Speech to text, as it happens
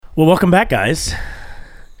Well, welcome back, guys.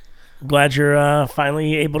 Glad you're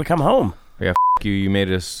finally able to come home. Yeah, you. You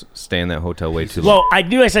made us stay in that hotel way too long. Well, I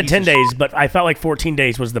knew I said 10 days, but I felt like 14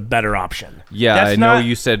 days was the better option. Yeah, That's I know not-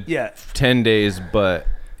 you said yeah. 10 days, but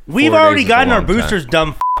We've 4 days already is a gotten our long time. boosters,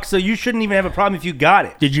 dumb f***, so you shouldn't even have a problem if you got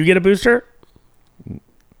it. Did you get a booster?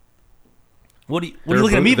 What are you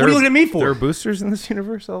looking at me? What are you looking at me for? There are boosters in this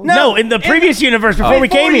universe? Ellen? No, in the previous universe before we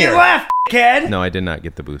came you here. laugh, kid. No, I did not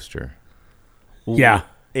get the booster. Yeah.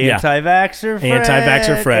 Yeah. Anti-vaxxer Fred.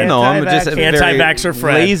 Anti-vaxxer Fred. No, I'm just a very Anti-vaxxer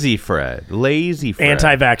Fred. Lazy Fred. Lazy Fred.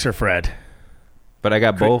 Anti-vaxxer Fred. But I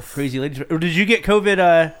got both. Crazy ladies. Or did you get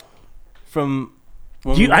COVID from...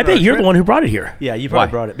 when we I went on bet our you're the trip? one who brought it here. Yeah, you probably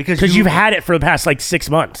Why? brought it. Because you've had it for the past, 6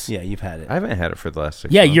 months. Yeah, you've had it. I haven't had it for the last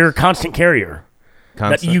 6 Yeah, months. you're a constant carrier.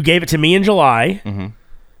 Constant. You gave it to me in July. Mm-hmm.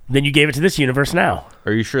 Then you gave it to this universe now.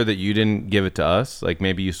 Are you sure that you didn't give it to us? Like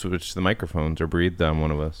maybe you switched the microphones or breathed on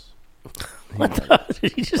one of us. What the?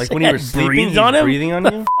 Did you just Like say when you I were sleeping, breathed he's on him? breathing on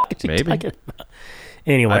you? Maybe.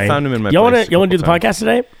 Anyway, I found him in my y'all place a wanna do the couple podcast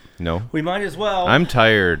today? No. We might as well. I'm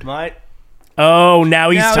tired. Oh, now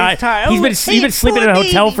he's Now tired. tired. He's been sleeping in a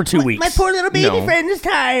hotel for 2 weeks. My poor little baby No. friend is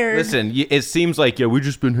tired. Listen, it seems like we've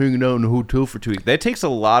just been hanging out in a hotel for 2 weeks. That takes a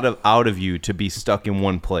lot out of you to be stuck in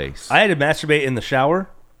one place. I had to masturbate in the shower.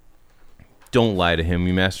 Don't lie to him.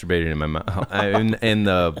 You masturbated in my mouth in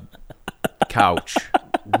the couch.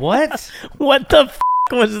 What? What the f***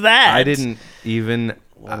 was that? I didn't even.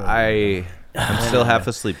 I'm still half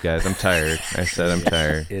asleep, guys. I'm tired. I said I'm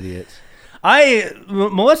tired. Idiots.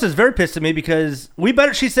 Melissa's very pissed at me because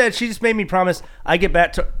she said she just made me promise I get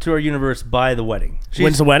back to our universe by the wedding.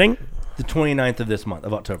 When's the wedding? The 29th of this month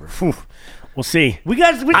of October. We'll see. We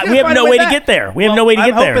have no way to get there. We have no way to get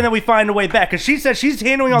I'm there. hoping that we find a way back because she said she's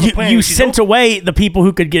handling all the planning. You She's sent away the people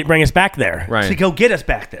who could bring us back there. Ryan, to go get us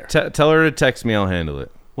back there. tell her to text me. I'll handle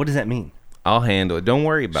it. What does that mean? I'll handle it. Don't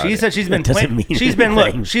worry about it. She said she's been That doesn't mean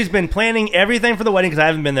she's been planning everything for the wedding because I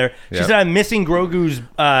haven't been there. She Yep. said I'm missing Grogu's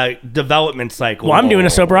development cycle. Well, I'm doing a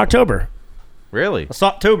sober October. Really? It's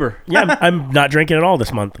October. Yeah, I'm not drinking at all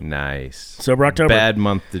this month. Nice. Sober October. Bad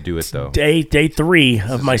month to do it though. Day 3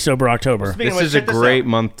 of my sober October. Speaking of This which, is a check this great out.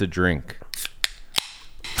 month to drink.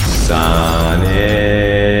 Sonic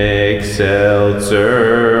Seltzer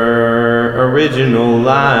Original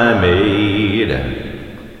Limeade.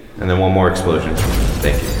 And then one more explosion.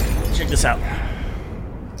 Thank you. Check this out.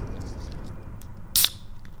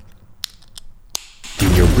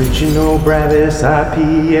 The original Bravis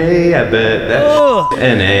IPA. I bet Ugh. that's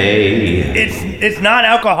NA. It's not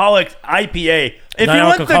alcoholic IPA. If you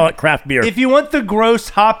want Non-alcoholic craft beer. If you want the gross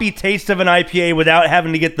hoppy taste of an IPA without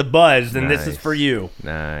having to get the buzz, then this is for you.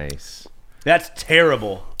 Nice. That's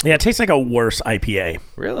terrible. Yeah, it tastes like a worse IPA.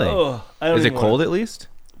 Really? Ugh, I don't Is it even cold at least?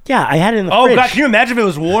 Yeah, I had it in the Oh fridge. god, can you imagine if it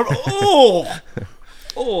was warm? Oh,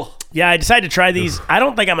 oh, Yeah, I decided to try these. I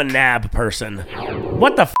don't think I'm a nab person.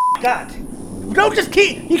 What the f***? God! Don't just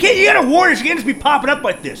keep. You can't. You gotta warn us. You can't just be popping up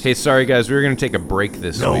like this. Hey, sorry guys, we were gonna take a break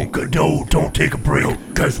this week. No, don't take a break. No,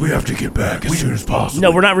 guys, we have to get back as soon as possible.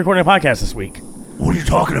 No, we're not recording a podcast this week. What are you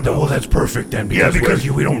talking about? Well, that's perfect then. Because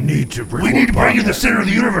we don't need to record. We need to bring you the center of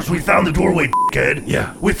the universe. We found the doorway, kid.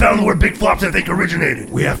 Yeah. We found where Big Flops, I think,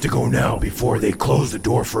 originated. We have to go now before they close the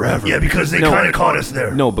door forever. Yeah, because they No. kind of caught us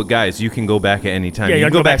there. No, but guys, you can go back at any time. Yeah, you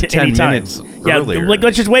you'll can go back to 10 any time. minutes Yeah, earlier.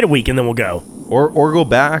 let's just wait a week and then we'll go. or go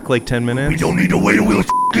back like 10 minutes. We don't need to wait. We'll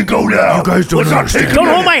go now. You guys don't Let's not understand. take a Don't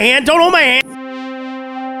hold minute. my hand. Don't hold my hand.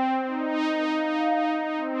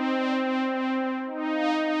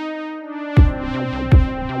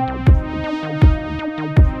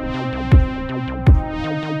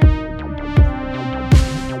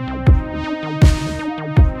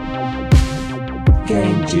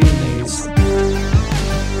 Game Genies.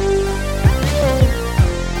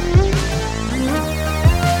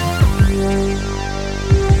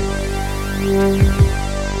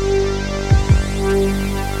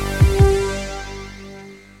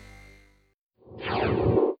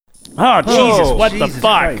 Oh, Jesus. What Jesus the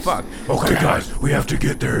fuck? Christ. Okay, guys, we have to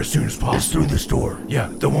get there as soon as possible. Through this door. Yeah,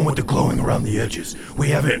 the one with the glowing around the edges. We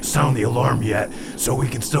haven't sound the alarm yet, so we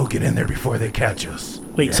can still get in there before they catch us.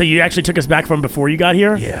 Wait, so you actually took us back from before you got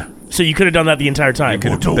here? Yeah. So you could have done that the entire time. could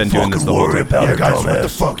Well, have don't been doing this fucking the whole worry time. about Yeah, it, guys, what the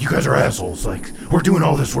dumbass. fuck? You guys are assholes. Like, we're doing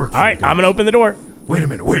all this work for All you right, guys. I'm going to open the door. Wait a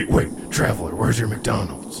minute. Wait. Traveler, where's your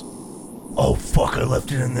McDonald's? Oh, fuck, I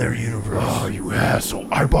left it in their universe. Oh, you asshole.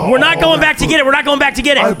 I bought We're not all going that back to food. get it. We're not going back to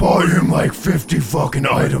get I it. bought him like 50 fucking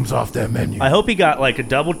items off that menu. I hope he got like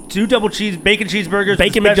two double bacon cheeseburgers,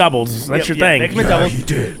 Bacon with special- McDoubles. That's Yeah, your thing. Bacon Yeah, McDoubles he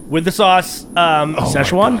did. with the sauce. Oh my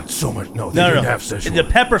Szechuan? God, so much. No, they No, didn't no, have Szechuan. the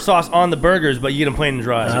pepper sauce on the burgers, but you get them plain and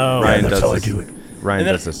dry. Oh. Yeah, Ryan that's does how I this. do it. Ryan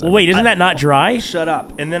then- does this. Well, wait, isn't that not dry? Shut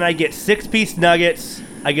up. And then I get 6-piece nuggets.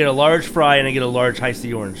 I get a large fry and I get a large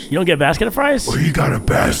Hi-C orange. You don't get a basket of fries? Well, you got a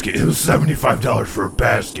basket. It was $75 for a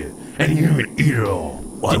basket, and you didn't even eat it all.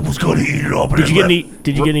 Well, I was going to eat it all, but Did I you get left. any?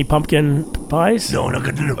 Did you get any pumpkin pies? No, and I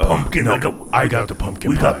got the pumpkin. No, I got the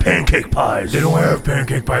pumpkin we pie. got pancake pies. They don't have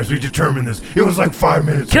pancake pies. We determined this. It was like 5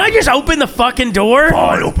 minutes. Can I just open the fucking door?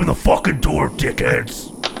 Fine, open the fucking door, dickheads.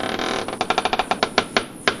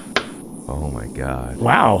 Oh my god.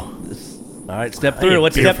 Wow. All right, step through.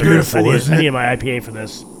 What's step beautiful, through? isn't I it? need my IPA for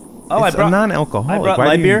this. Oh, It's a non-alcoholic. I brought Why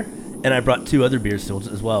my do you- beer, and I brought 2 other beers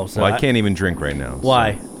as well. So Well, I can't even drink right now. so-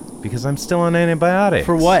 Why? Because I'm still on antibiotics.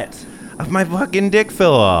 For what? My fucking dick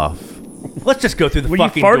fell off. Let's just go through the Were you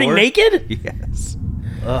fucking farting door. naked? Yes.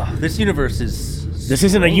 Ugh, this universe is. This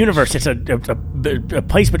isn't a universe. It's a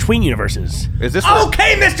place between universes. Is this? what-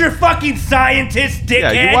 Okay, Mr. Fucking Scientist,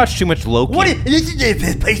 dickhead. Yeah, you watch too much Loki. What? This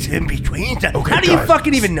is a place in between. Okay, How do you guys.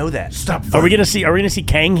 fucking even know that? Stop. Are we gonna see? Are we gonna see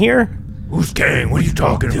Kang here? Who's Kang? What are you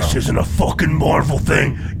talking This about? isn't a fucking Marvel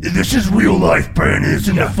thing. This is real life, Brandon. This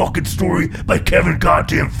isn't a fucking story by Kevin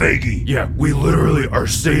goddamn Feige. Yeah, we literally are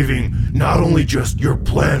saving not only just your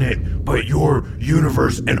planet, but your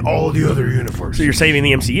universe and all the other universes. So you're saving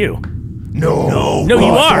the MCU. No. No, you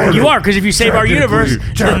Oh, are. sorry. You are, because if you save our universe,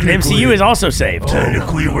 the Technically. MCU is also saved.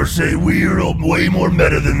 Technically, we're saying we're way more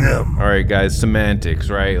meta than them. All right, guys. Semantics,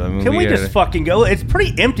 right? I mean, Can we gotta- just fucking go? It's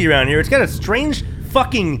pretty empty around here. It's got a strange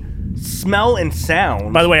fucking smell and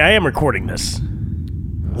sound. By the way, I am recording this.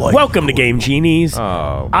 What? Welcome to Game Genies.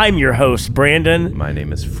 Oh, I'm your host, Brandon. my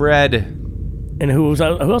name is Fred. And who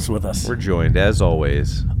else is with us? We're joined, as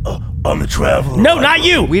always. I'm the Traveler. No, not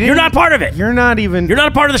you. We You're didn't- not part of it. You're not even. You're not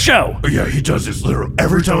a part of the show. Yeah, he does this literally.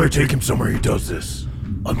 Every time I take him somewhere, he does this.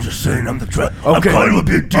 I'm just saying I'm the Traveler. Okay. I'm kind of a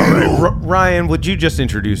big deal. Ryan, would you just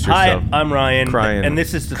introduce Hi, yourself? I'm Ryan. Crying. And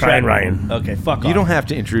this is the Crying Traveler. Ryan. Okay, fuck off. You don't have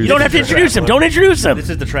to introduce. You don't have to is the introduce him. Traveler. Don't introduce him. This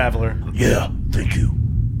is the Traveler. Yeah, thank you.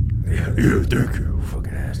 Yeah, thank you,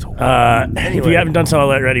 fucking asshole. If you haven't done so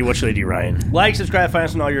already, what should they do, Ryan? Like, subscribe, find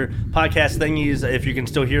us on all your podcast thingies. If you can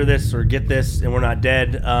still hear this or get this, and we're not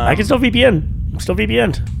dead. I can still VPN. I'm still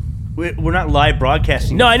VPN'd. We're not live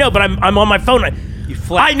broadcasting. No, I know, but I'm on my phone. You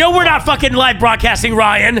flat- I know we're not fucking live broadcasting,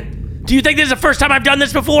 Ryan. Do you think this is the first time I've done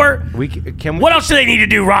this before? Can we? What else do they need to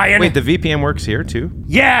do, Ryan? Wait, the VPN works here too.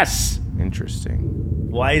 Yes. Interesting.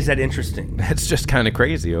 Why is that interesting? That's just kind of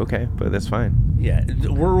crazy. Okay, but that's fine. Yeah,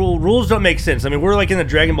 rules don't make sense. I mean, we're like in the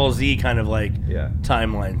Dragon Ball Z kind of like Yeah.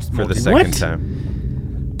 timelines. For the Multi- second What?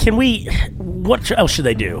 time. Can we? What else should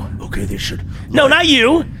they do? Okay, they should. No, not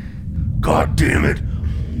you. God damn it.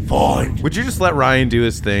 Fine. Would you just let Ryan do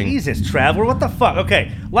his thing? Jesus, Traveler, what the fuck?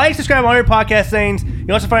 Okay, like, subscribe on all your podcast things. You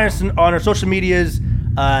can also find us on our social medias,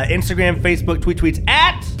 Instagram, Facebook, tweets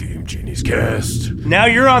at. Game Genies Cast. Now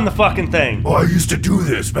you're on the fucking thing. Oh, I used to do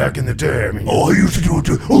this back in the day. I mean, Oh, I used to do it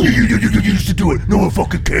too. Oh, you used to do it. No one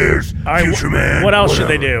fucking cares. All right, Future man. What else should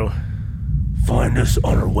they whatever. do? Find us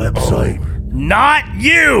on our website. Not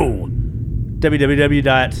you.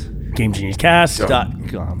 www.gamegeniuscast.com.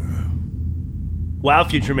 GameGeniusCast. Wow,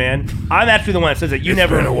 Future Man. I'm actually the one that says it. You it's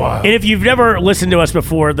never. been a while. And if you've never listened to us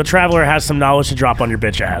before, the Traveler has some knowledge to drop on your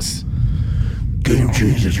bitch ass. Game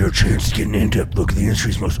Genius is your chance to get an in-depth look at the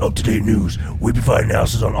industry's most up-to-date news. We provide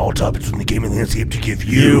analysis on all topics from the gaming landscape to give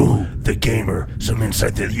you, the gamer, some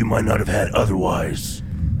insight that you might not have had otherwise.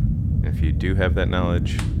 If you do have that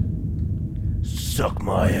knowledge, Suck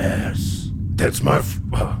my ass. That's my.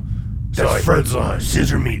 That's Sorry. Fred's line.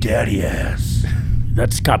 Scissor me daddy ass.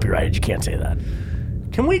 That's copyrighted. You can't say that.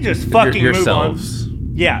 Can we just fucking move yourselves.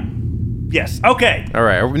 on? Yeah. Yes. Okay. All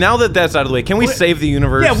right. Now that that's out of the way, can we save the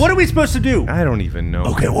universe? Yeah. What are we supposed to do? I don't even know.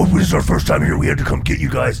 Okay, well, this is our first time here. We had to come get you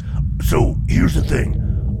guys. So, here's the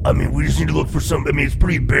thing. I mean, we just need to look for some... I mean, it's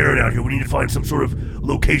pretty barren out here. We need to find some sort of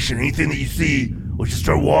location. Anything that you see, we'll just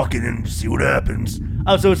start walking and see what happens.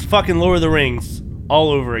 Oh, so it's fucking Lord of the Rings all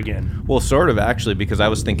over again. Well, sort of actually, because I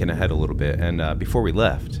was thinking ahead a little bit, and before we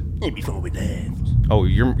left. Before we left. Oh,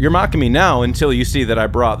 you're mocking me now until you see that I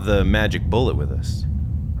brought the magic bullet with us.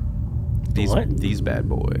 These bad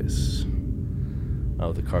boys.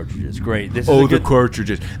 Oh, the cartridges. Great. This is Oh, a the good...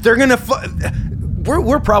 cartridges. They're gonna.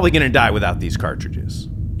 We're probably gonna die without these cartridges.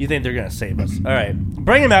 You think they're going to save us? All right.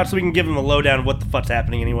 Bring them out so we can give them a lowdown of what the fuck's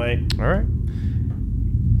happening anyway. All right.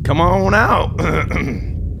 Come on out.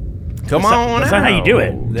 Come on out. That's not how you do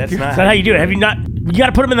it. That's not That's not how you do it. Have you not? You got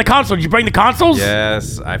to put them in the console. Did you bring the consoles?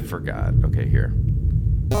 Yes, I forgot. Okay, here.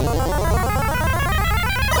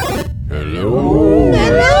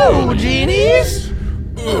 Hello, genies.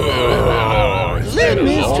 Let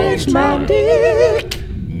me stretch my dick.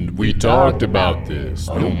 We talked about this.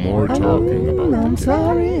 No more talking about I'm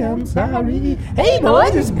the sorry. Hey,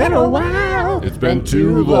 boys, it's been a while It's been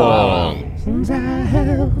too long. since I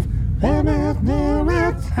have been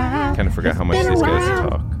outside. Kind of forgot how much these guys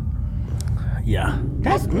talk. Yeah.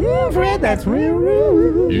 That's Fred, that's real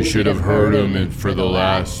rude. You should have heard him for the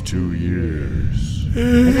last 2 years.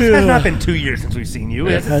 It has not been 2 years since we've seen you.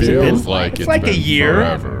 It It's- feels like it's like a been year.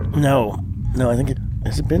 forever. No, I think it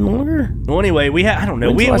has it been longer. Well, anyway, I don't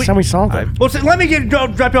know. When's the last time we saw them? Well, so let me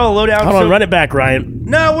drop y'all a lowdown. Hold on, run it back, Ryan.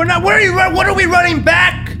 No, we're not. What are we running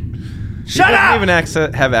back? Shut He doesn't up!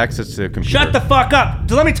 even have access to a computer. Shut the fuck up.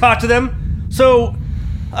 So let me talk to them. So,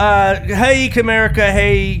 hey, Comerica.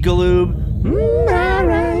 Hey, Galoob.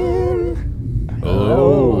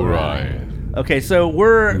 Hello, Ryan. Okay, so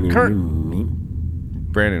we're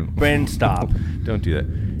Brandon, stop. don't do that.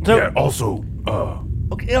 So, Yeah, also,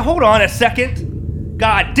 okay, hold on a second.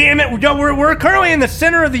 God damn it! We're currently in the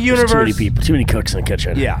center of the There's universe. too many people, too many cooks in the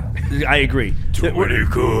kitchen. Yeah, I agree. Too many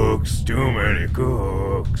cooks.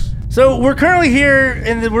 So we're currently here,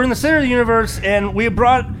 and we're in the center of the universe, and we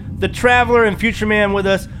brought the Traveler and Future Man with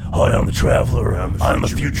us. hi, I'm the Traveler. I'm a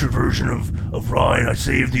future version of Ryan. I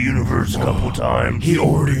saved the universe a couple times. He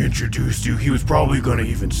already introduced you. He was probably gonna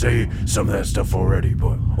even say some of that stuff already,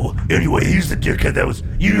 but Oh, anyway, he's the dickhead that was,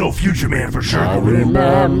 Future Man for sure. I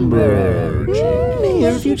remember. Me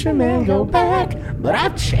and Future Man go back, but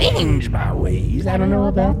I've changed my ways. I don't know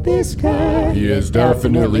about this guy. He has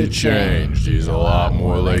definitely changed. He's a lot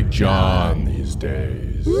more like John these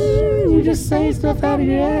days. You just say stuff out of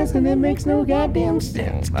your ass and it makes no goddamn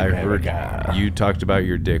sense. I heard you talked about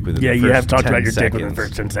your dick within Yeah, the you first have talked 10 about your dick within the seconds.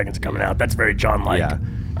 first 10 seconds of coming out. That's very John-like. Yeah.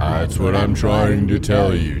 That's what I'm trying to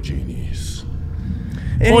tell you, genies.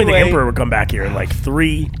 If only the Anyway- Emperor would come back here in like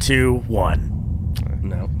 3, 2, 1.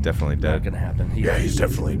 No, Definitely not dead. gonna happen. yeah, he's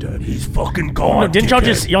definitely dead. He's fucking gone. No, didn't y'all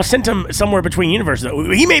dickhead. y'all sent him somewhere between universes?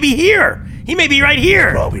 He may be here. He may be right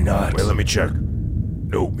here. Probably not. Wait, let me check.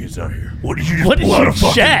 Nope, he's not here. What did you just What did pull out you a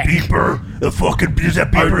fucking check? beeper? Does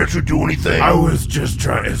that beeper actually do anything? I was just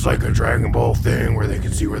trying. It's like a Dragon Ball thing where they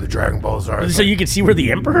can see where the Dragon Balls are. So you can see where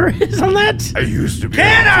the Emperor is on that? I used to be.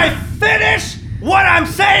 Can I finish what I'm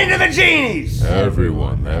saying to the genies?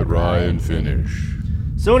 Everyone, let Ryan finish.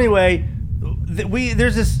 So anyway,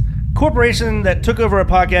 there's this corporation that took over our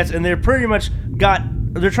podcast, and they're pretty much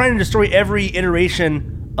they're trying to destroy every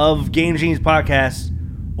iteration of Game Genies podcast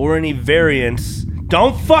or any variants.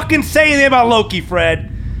 Don't fucking say anything about Loki, Fred.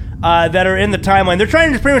 That are in the timeline. They're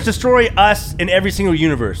trying to pretty much destroy us in every single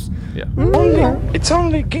universe. Yeah. It's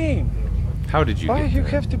only a game. How did you Why get you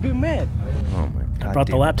there? have to be mad? Oh my god. I brought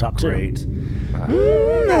the laptop too. Great.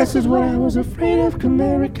 This is what I was afraid of,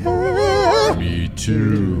 Comerica. Me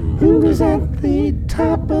too. Who was at the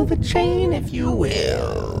top of the chain, if you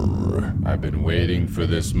will. I've been waiting for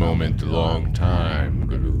this moment a long time,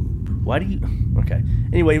 Galoob. Why do you? Okay.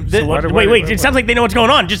 Anyway, Wait. It sounds like they know what's going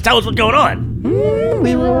on. Just tell us what's going on.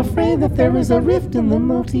 We were afraid that there was a rift in the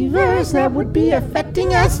multiverse that would be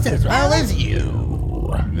affecting us as well as you.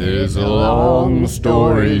 There's a long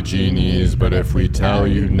story, genies, but if we tell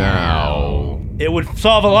you now, it would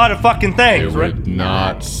solve a lot of fucking it things, right? would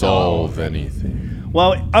not solve anything.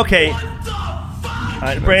 Well, okay.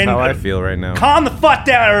 Brandon, How I feel right now. calm the fuck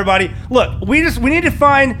down, everybody. Look, we need to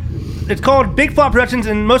find. It's called Big Flop Productions,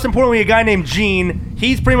 and most importantly, a guy named Gene.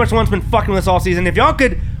 He's pretty much the one that's been fucking with us all season. If y'all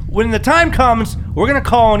could, when the time comes, we're gonna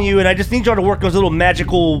call on you, and I just need y'all to work those little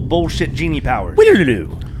magical bullshit genie powers.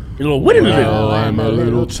 Whittle-doo. A little whittle-doo. Well, I'm a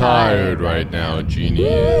little tired right now,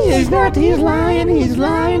 genies. He's not, he's lying,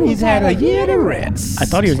 he's had a year to rest. I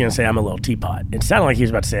thought he was going to say I'm a little teapot. It sounded like he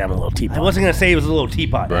was about to say I'm a little I teapot. wasn't gonna say he was a little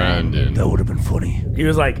teapot. Brandon, That would have been funny. He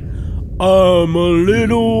was like, I'm a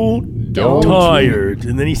little Don't- tired.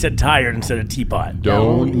 And then he said tired instead of teapot.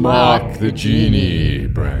 don't mock the genie,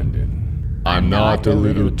 Brandon. I'm not a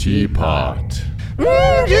little teapot.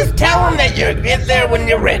 Just tell him that you'll get there when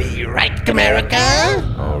you're ready, right,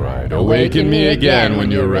 Comerica? All right, awaken me again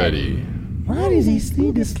when you're ready. Why does he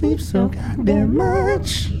need to sleep so goddamn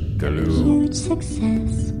much? Galoob. Huge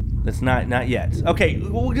success. That's not yet. Okay,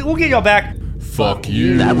 we'll get y'all back. Fuck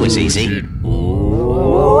you. That was easy.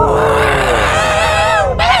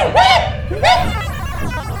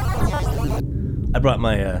 I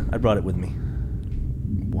brought it with me.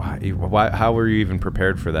 Why? How were you even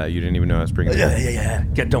prepared for that? You didn't even know I was bringing it. Yeah.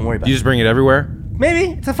 Don't worry about You it. just bring it everywhere?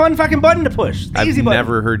 Maybe it's a fun fucking button to push. The I've easy button.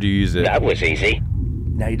 never heard you use it. That was easy.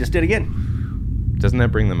 Now you just did again. Doesn't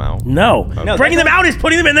that bring them out? No. No, Bringing them out is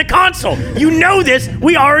putting them in the console. You know this.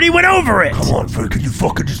 We already went over it. Come on, Fred, can you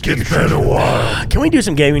fucking just give me It's been a while. Can we do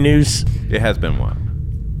some gaming news? It has been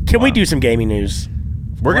one. Can we do some gaming news?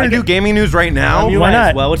 We're going to do gaming news right now? You Why might as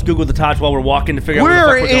not? well. Let's Google the tops while we're walking to figure out We're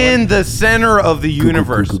where the fuck we're in going. the center of the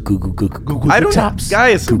universe. Google I the don't, tops.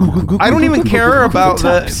 guys. I don't even care about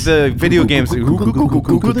the video games.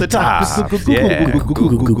 Google the tops. Yeah,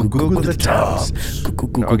 Google the tops.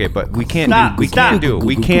 Okay, but we can't do it.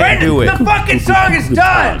 We can't Brandon, do it. the fucking song is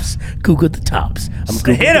done. Google the tops. I'm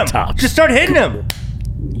Google Hit the him. tops. Just start hitting him.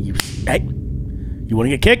 Hey, you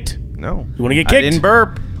want to get kicked? No, You want to get I kicked? didn't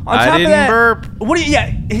burp. On I top didn't of that, burp. What do you?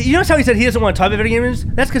 Yeah, you notice how he said he doesn't want to talk about video games?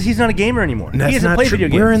 That's because he's not a gamer anymore. He That's doesn't not play true. video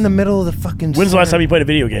games. We're in the middle of the fucking. When's the last time you played a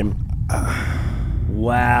video game?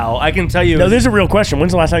 Wow, I can tell you. No, there's a real question.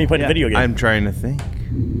 When's the last time you played Yeah. a video game? I'm trying to think.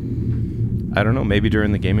 I don't know. Maybe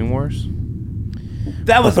during the Gaming Wars.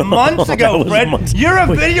 That was months ago, That was Fred. months- You're a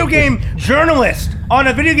Wait. video game journalist on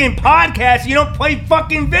a video game podcast. You don't play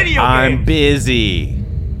fucking video I'm games. busy.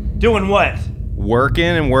 Doing what? Working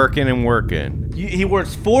and working and working. He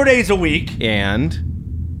works 4 days a week.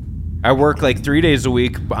 And I work like 3 days a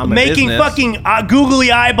week on my Making business. fucking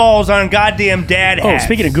googly eyeballs on goddamn dad Oh, hats.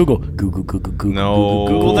 speaking of Google. Google. No.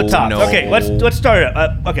 Google the top. No. Okay, let's start it.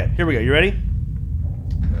 Okay, here we go. You ready?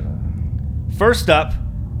 First up,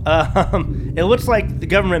 it looks like the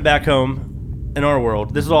government back home in our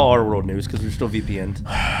world. This is all our world news because we're still VPN'd.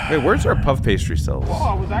 Wait, where's our puff pastry cells? Oh,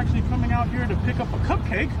 I was actually coming out here to pick up a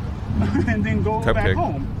cupcake and then go back Cupcake.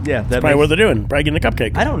 home. Yeah, that Probably makes, what they're doing. Probably getting a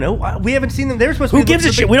cupcake. I don't know. We haven't seen them. They're supposed to Who be gives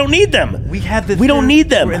a shit? We don't need them. We have the. We don't need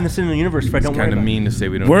them. We're in the center of the universe, Fred. Don't worry Kind of about it. mean to say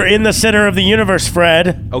we don't. We're in the center of the universe,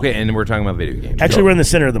 Fred. Okay, and we're talking about video games. Actually, we're in the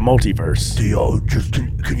center of the multiverse. Theo, just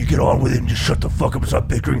can you get on with it and just shut the fuck up and stop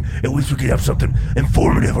bickering? At least we can have something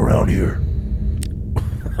informative around here.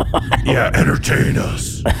 Yeah, entertain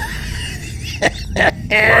us. Why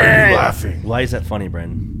are you laughing? Why is that funny,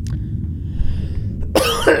 Brandon?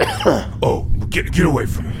 Oh, get away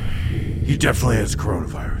from him. He definitely has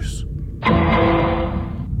coronavirus.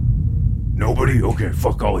 Nobody? Okay,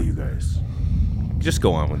 fuck all of you guys. Just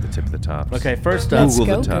go on with the tip of the tops. Okay, first up. Google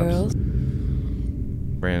Go, the tops. girls.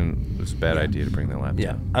 Brandon, it was a bad idea to bring that laptop.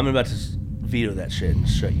 Yeah, I'm about to veto that shit and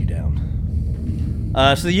shut you down.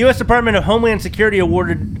 So the U.S. Department of Homeland Security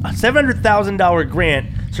awarded a $700,000 grant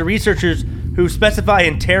to researchers who specify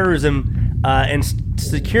in terrorism and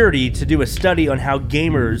security to do a study on how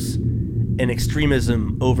gamers and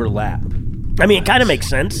extremism overlap. I mean, it kind of makes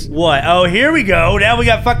sense. What? Oh, here we go. Now we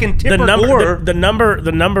got fucking Tipper Gore. The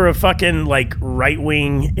number of fucking like right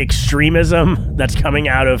wing extremism that's coming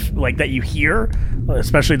out of like that you hear,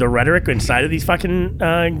 especially the rhetoric inside of these fucking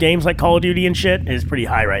games like Call of Duty and shit, is pretty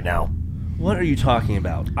high right now. What are you talking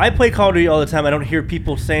about? I play Call of Duty all the time. I don't hear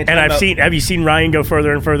people saying. And have you seen Ryan go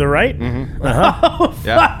further and further right? Mm-hmm. Oh,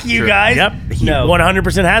 Yeah, fuck you sure. guys. Yep, he No.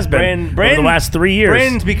 100% has been over the last 3 years.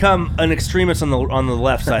 Brandon's become an extremist on the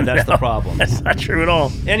left side. That's the problem. That's not true at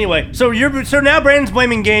all. Anyway, so now Brandon's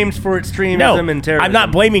blaming games for extremism and terrorism. I'm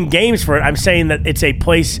not blaming games for it. I'm saying that it's a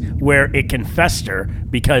place where it can fester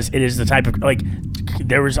because it is the type of like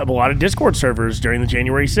there was a lot of Discord servers during the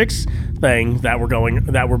January 6th thing that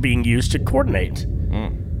were being used to coordinate.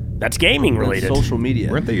 That's gaming related. Social media.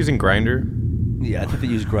 Weren't they using Grindr? Yeah, I think they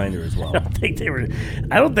use Grindr as well.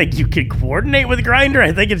 I don't think you can coordinate with Grindr.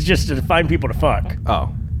 I think it's just to find people to fuck.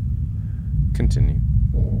 Oh. Continue.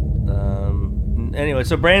 Anyway,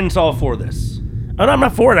 so Brandon's all for this. Oh, no, I'm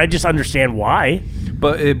not for it. I just understand why.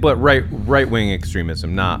 But right wing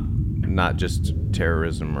extremism, not just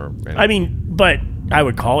terrorism or. I mean, but I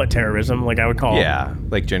would call it terrorism. Like I would call. Yeah,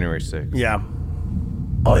 like January 6th. Yeah.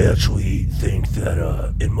 I actually think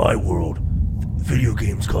that in my world, video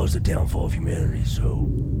games caused the downfall of humanity, so...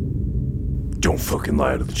 Don't fucking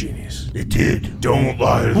lie to the genies. It did. Don't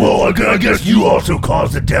lie to Well, I guess you also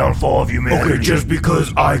caused the downfall of humanity. Okay, just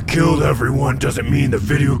because I killed everyone doesn't mean that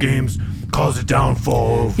video games cause a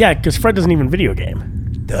downfall of... Yeah, because Fred doesn't even video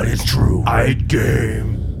game. That is true. I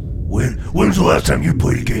game. When's the last time you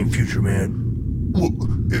played a game, Future Man?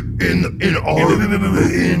 In our...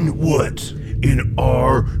 In what? In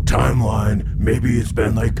our timeline, maybe it's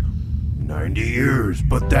been like 90 years,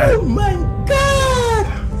 but that... Oh my god!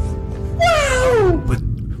 Wow!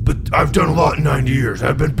 But I've done a lot in 90 years.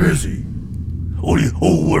 I've been busy.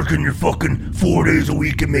 Working your fucking 4 days a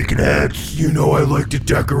week and making hats? You know I like to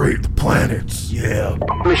decorate the planets. Yeah.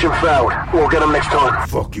 Mission failed. We'll get them next time.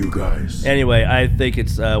 Fuck you guys. Anyway, I think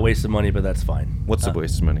it's a waste of money, but that's fine. What's the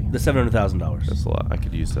waste of money? The $700,000. That's a lot. I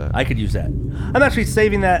could use that. I could use that. I'm actually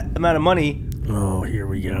saving that amount of money. Oh, here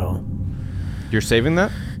we go. You're saving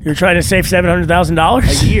that? You're trying to save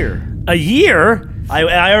 $700,000 A year. A year?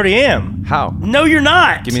 I already am. How? No, you're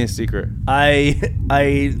not. Give me a secret. Back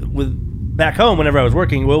back home whenever I was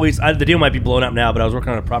working. Well, at least the deal might be blown up now, but I was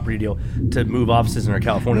working on a property deal to move offices in our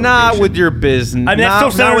California Not location. with your business. I mean,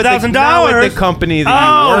 that's still $700,000. Not with the company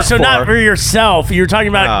that you work so for. not for yourself. You're talking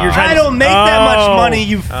about. You're trying I don't make that much money,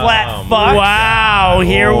 you fat fuck. Wow,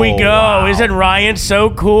 here we go. Wow. Isn't Ryan so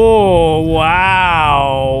cool?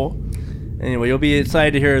 Wow. Anyway, you'll be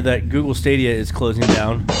excited to hear that Google Stadia is closing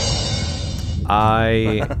down.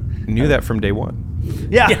 I knew that from day one.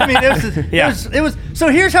 Yeah, I mean, it was. So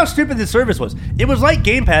here's how stupid this service was. It was like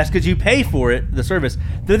Game Pass because you pay for it, the service.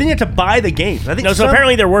 Then you have to buy the games. I think No, so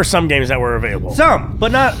apparently there were some games that were available. some,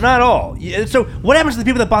 but not all. So what happens to the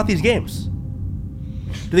people that bought these games?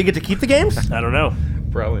 Do they get to keep the games? I don't know.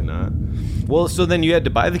 Probably not. Well, so then you had to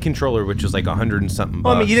buy the controller, which was like $100 and something bucks.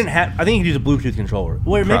 Well, I mean, you didn't have. I think you could use a Bluetooth controller.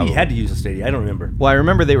 Well, maybe Probably. you had to use a Stadia. I don't remember. Well, I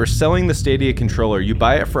remember they were selling the Stadia controller. You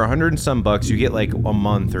buy it for $100 and some bucks. You get like a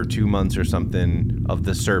month or 2 months or something of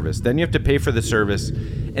the service. Then you have to pay for the service.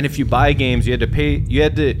 And if you buy games, you had to pay.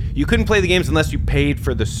 You couldn't play the games unless you paid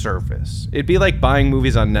for the service. It'd be like buying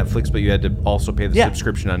movies on Netflix, but you had to also pay the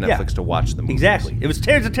subscription on Netflix to watch the movies. Exactly. It's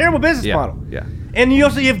a terrible business model. Yeah. And you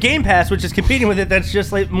have Game Pass, which is competing with it. That's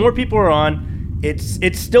just like more people are on. It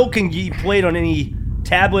still can be played on any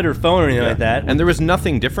tablet or phone or anything like that. And there was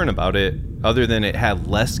nothing different about it other than it had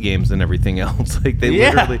less games than everything else. Like they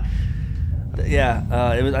literally.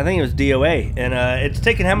 Yeah, it was. I think it was DOA, and it's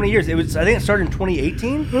taken how many years? I think it started in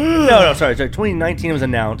 2018. No, sorry, 2019 it was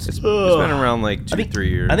announced. It's been around like 2-3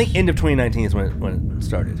 years. I think end of 2019 is when it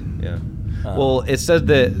started. Yeah. Well, it said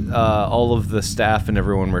that all of the staff and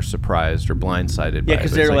everyone were surprised or blindsided. Yeah,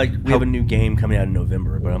 because they're like, we have a new game coming out in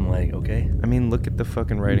November, but I'm like, okay. I mean, look at the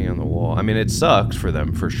fucking writing on the wall. I mean, it sucks for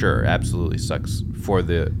them for sure. Absolutely sucks for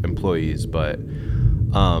the employees, but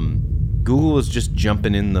Google is just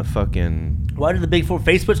jumping in the fucking. Why did the big four?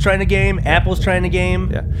 Facebook's trying to game. Apple's trying to game.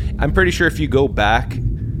 Yeah, I'm pretty sure if you go back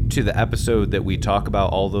to the episode that we talk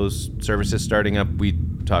about all those services starting up, we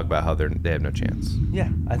talk about how they have no chance. Yeah,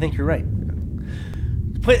 I think you're right.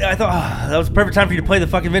 I thought that was the perfect time for you to play the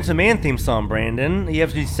fucking Vince McMahon theme song, Brandon. You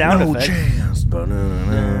have these sound effects.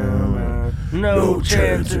 No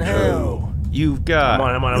chance in hell. You've got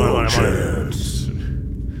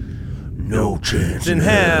No chance in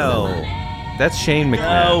hell. That's Shane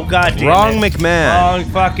McMahon. Oh, God damn Wrong it. McMahon. Wrong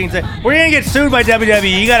fucking thing. We're going to get sued by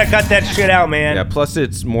WWE. You got to cut that shit out, man. Yeah, plus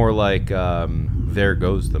it's more like there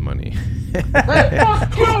goes the money.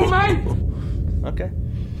 Okay.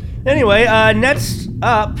 Anyway, next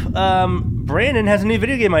up, Brandon has a new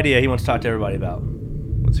video game idea he wants to talk to everybody about.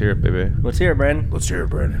 Let's hear it, baby. Let's hear it, Brandon. Let's hear it,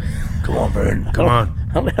 Brandon. Come on, Brandon. Come on.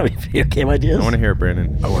 I don't have any video game ideas. I want to hear it,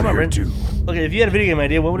 Brandon. I want to on, hear it Brandon. too. Okay, if you had a video game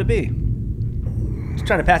idea, what would it be? Just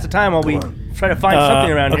trying to pass the time while we try to find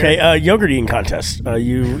something around here. Okay, yogurt eating contest.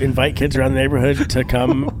 You invite kids around the neighborhood to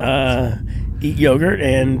come eat yogurt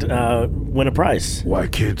and win a prize. Why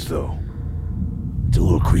kids, though? It's a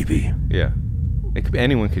little creepy. Yeah.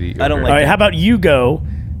 Anyone could eat yogurt. I don't All like right, that. how about you go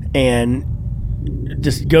and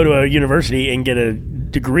just go to a university and get a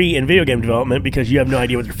degree in video game development because you have no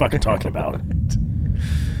idea what you're fucking talking about.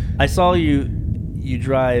 I saw you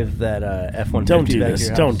drive that F-150 Don't do back to this. your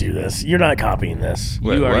house. Don't do this. You're not copying this.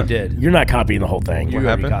 Wait, You already what? did. You're not copying the whole thing. You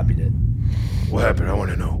already happened? copied it. What happened? I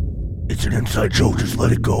want to know. It's an inside joke. Just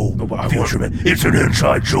let it go. Futureman. It's an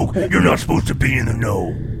inside joke. You're not supposed to be in the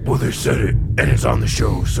know. Well, they said it, and it's on the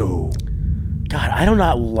show, so. God, I do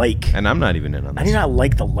not like. And I'm not even in on I this. do not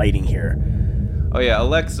like the lighting here. Oh, yeah,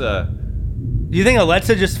 Alexa. Do you think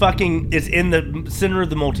Alexa just fucking is in the center of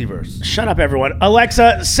the multiverse? Shut up, everyone.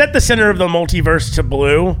 Alexa, set the center of the multiverse to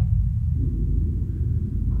blue.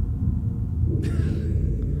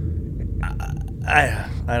 I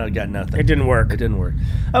don't got nothing. It didn't work. It didn't work.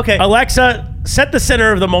 Okay. Alexa, set the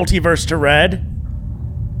center of the multiverse to red.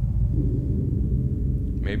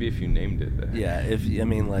 Maybe if you named it that. Yeah,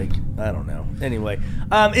 I don't know. Anyway,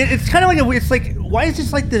 it's kind of like it's like, why is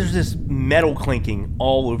this like there's this metal clinking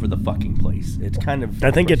all over the fucking place? It's kind of.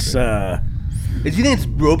 I think it's. Do you think it's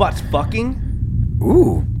robots fucking?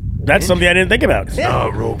 Ooh, that's something I didn't think about.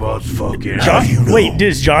 Not robots fucking. John, How do you know? wait,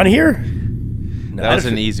 is John here? No, That was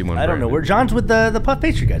an easy one. I don't know. Brandon. Where John's with the Puff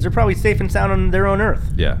Pastry guys. They're probably safe and sound on their own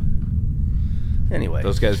Earth. Yeah. Anyway,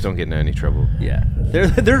 Those guys don't get into any trouble. yeah,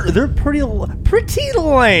 they're pretty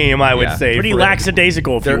lame, I would Yeah, say. Pretty for-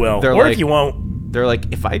 lackadaisical, if you will. they're Or like- if you won't. They're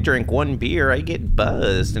like, if I drink one beer, I get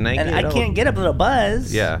buzzed, and I get a little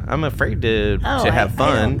buzz. Yeah, I'm afraid to have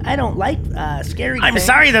fun. I don't like scary. I'm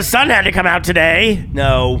sorry the sun had to come out today.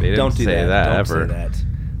 No, They didn't don't do say that. that Don't ever. say that.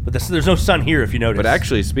 But there's no sun here, if you notice. But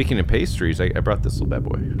actually, speaking of pastries, I brought this little bad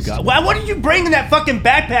boy. God, why? What did you bring in that fucking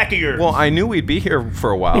backpack of yours? Well, I knew we'd be here for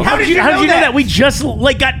a while. How did you know know that? that? We just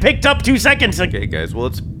got picked up 2 seconds ago. Okay, guys. Well,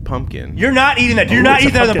 it's pumpkin. You're not eating that. You're not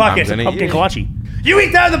eating that on the pumpkin. podcast. I'm gonna Pumpkin eat it. kolache. You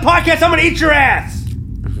eat that on the podcast, I'm gonna eat your ass.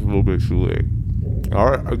 It's a little bit too late.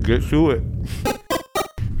 All right, I'll get to it.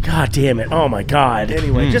 God damn it. Oh my God.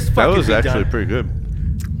 Anyway, just That fucking was be actually done. pretty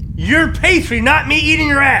good. Your pastry, not me eating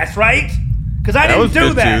your ass, right? Because I That didn't was do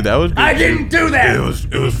good, that. too. That was good, I too. didn't do that.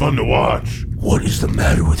 It was fun to watch. What is the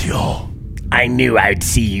matter with y'all? I knew I'd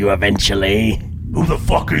see you eventually. Who the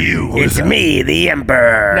fuck are you? Who It's is that? me, the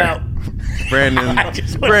Emperor. Now, Brandon. I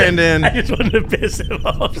just wanted to piss him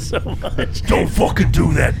off so much. Don't fucking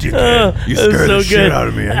do that, dickhead. You That was scared so the shit good. out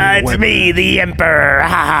of me. I need a It's weapon. me, the Emperor. Ha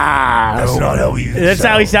ha. That's not how he That's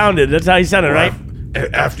how he sounded. That's how he sounded, right?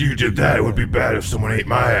 After you did that, it would be bad if someone ate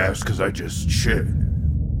my ass because I just shit.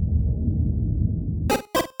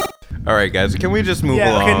 All right, guys, can we just move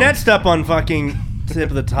yeah, along? okay, next up on fucking tip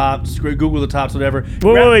of the top, Google the tops, whatever.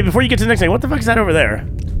 Wait. Before you get to the next thing, what the fuck is that over there?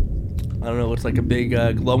 I don't know, looks like a big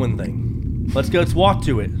glowing thing. Let's walk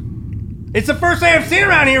to it. It's the first thing I've seen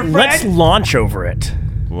around here, Fred. Let's launch over it.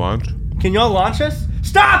 Launch? Can y'all launch us?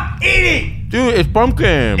 Stop eating! Dude, it's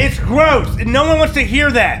pumpkin. It's gross, and no one wants to hear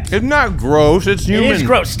that. It's not gross. It's It human. is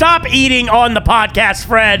gross. Stop eating on the podcast,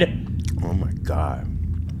 Fred. Oh my god.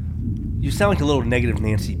 You sound like a little negative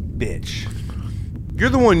Nancy bitch. You're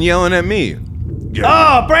the one yelling at me.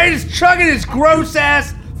 Oh, Braden's chugging his gross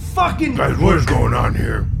ass fucking. Guys, what is going on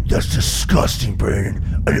here? That's disgusting,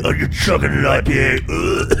 Brandon. You're chugging an IPA.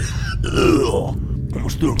 Ugh.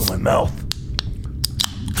 Almost threw it in my mouth.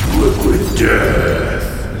 Liquid death.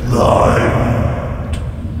 Lime.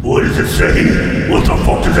 What does it say? What the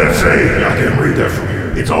fuck does that say? I can't read that from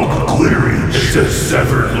here. It's all glittery. It says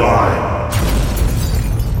severed lime.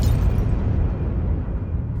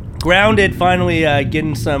 Grounded finally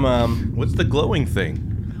getting some. What's the glowing thing?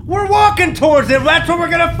 We're walking towards it. That's what we're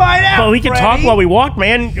gonna find out. Well, we can talk while we walk,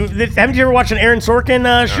 man. Haven't you ever watched an Aaron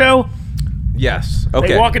Sorkin show? Yes. Okay.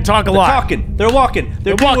 They walk and talk a lot. Talking. They're walking.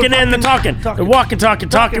 They're walking and they're talking. They're walking, talking.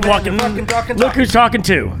 Talking. Look who's talking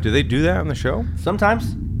too. Do they do that on the show?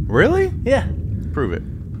 Sometimes. Really? Yeah. Prove it.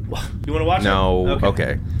 You want to watch No. it?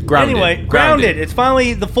 Okay. Grounded. Anyway, Grounded. It's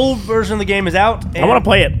finally the full version of the game is out. I want to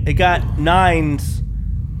play it. It got 9s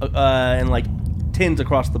and like 10s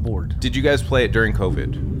across the board. Did you guys play it during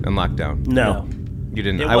COVID and lockdown? No. You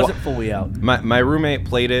didn't. It wasn't fully out. My roommate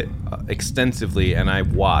played it extensively, and I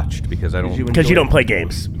watched because I don't. Because you don't play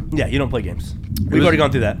games. Yeah, you don't play games. We've was- already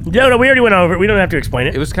gone through that. No, we already went over it. We don't have to explain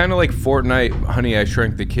it. It was kind of like Fortnite, Honey, I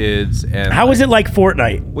Shrunk the Kids, and How was it like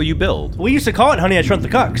Fortnite? Well, you build. We used to call it Honey, I Shrunk the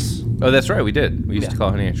Cucks. Oh, that's right, we did. We used to call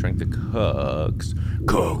it Honey, I Shrunk the Cooks.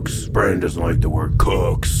 Cooks. Brandon doesn't like the word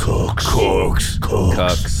cooks. Cooks.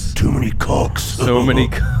 Cucks. Too many cooks. So many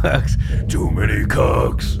cooks. Too many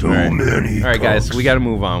cooks. Too All right. many. All right, guys, cooks. we got to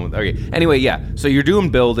move on. Okay. Anyway, yeah. So you're doing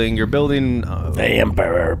building. You're building. The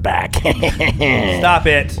Emperor back. Stop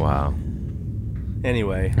it. Wow.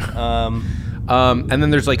 Anyway, And then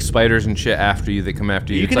there's like spiders and shit after you that come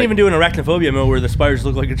after you. you It's can like- even do an arachnophobia mode where the spiders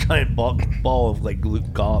look like a giant ball of like goop.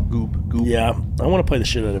 Yeah, I want to play the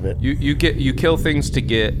shit out of it. You kill things to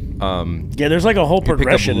get Yeah, there's like a whole pick up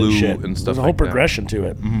progression and loot shit. and stuff There's a whole like that. progression to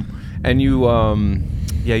it. and you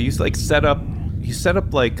like set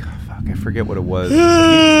up like fuck, I forget what it was. You,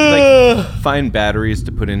 like find batteries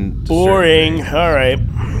to put in. Boring. All right.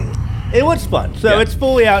 It was fun. So Yeah. it's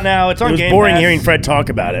fully out now. It's on It was Game boring Pass. hearing Fred talk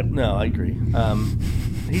about it. No, I agree.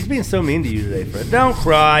 He's being so mean to you today, Fred. Don't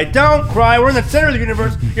cry. Don't cry. We're in the center of the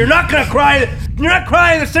universe. You're not gonna cry. You're not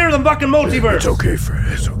crying in the center of the fucking multiverse. It's okay, Fred.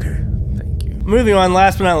 It's okay. Thank you. Moving on.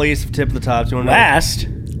 Last but not least, tip of the top. Do you want to Last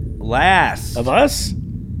Last. of us?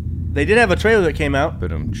 They did have a trailer that came out. But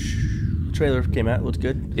The trailer came out. It looks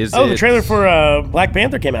good. is Oh, it, the trailer for Black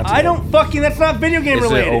Panther came out today. I don't fucking. That's not video game Is it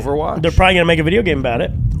related. Overwatch? They're probably going to make a video game about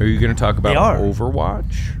it. Are you going to talk about They are.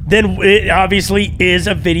 Overwatch? Then it obviously is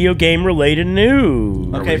a video game related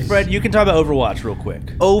news. Okay, Fred, you can talk about Overwatch real quick.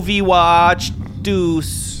 Overwatch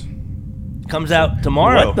Deuce. Comes out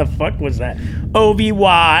tomorrow. What the fuck was that?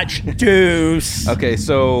 Overwatch Deuce. Okay,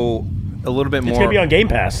 so a little bit more. It's going to be on Game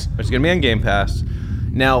Pass. It's going to be on Game Pass.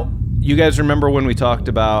 Now, you guys remember when we talked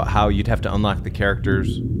about how you'd have to unlock the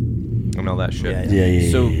characters and all that shit? Yeah.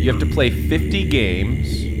 So you have to play 50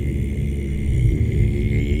 games.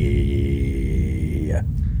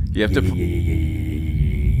 You have to.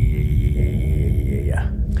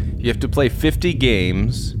 You have to play 50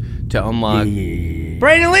 games to unlock.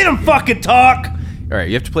 Brandon, let him fucking talk. All right,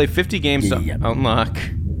 you have to play 50 games to unlock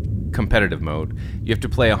competitive mode. You have to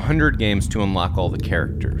play 100 games to unlock all the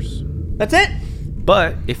characters. That's it.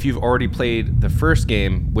 But if you've already played the first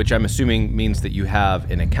game, which I'm assuming means that you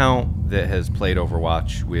have an account that has played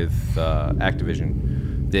Overwatch with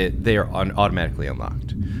Activision, They are automatically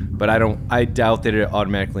unlocked. But I doubt that it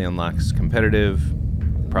automatically unlocks competitive,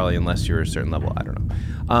 probably unless you're a certain level. I don't know.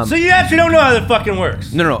 So you actually don't know how that fucking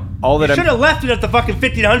works? No. All that you should have left it at the fucking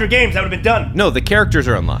 50 to 100 games. That would have been done. No, the characters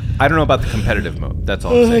are unlocked. I don't know about the competitive mode. That's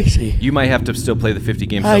all I'm saying. I see. You might have to still play the 50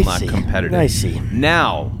 games to I unlock see. competitive. I see.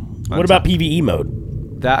 Now. What about PvE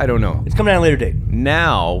mode? That I don't know. It's coming out at a later date.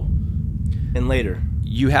 Now. And later.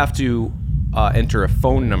 You have to enter a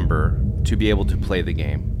phone number to be able to play the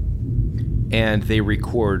game. And they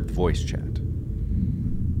record voice chat.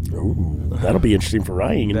 Ooh, that'll be interesting for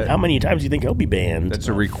Ryan. How many times do you think he'll be banned? That's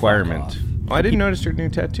a requirement. Oh, I didn't notice your new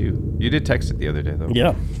tattoo. You did text it the other day, though.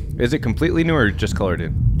 Yeah. Is it completely new or just colored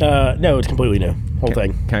in? No, it's completely new. Whole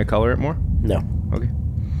thing. Can I color it more? No. Okay.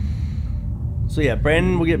 So yeah,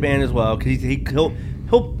 Brandon will get banned as well because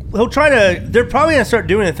he'll try to. They're probably gonna start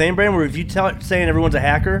doing a thing, Brandon, where if you saying everyone's a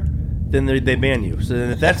hacker, then they ban you. So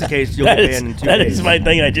then if that's the case, you'll get banned in 2 days. That is my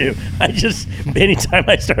thing I do. Anytime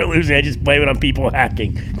I start losing, I just blame it on people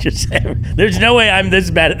hacking. There's no way I'm this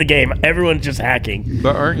bad at the game. Everyone's just hacking.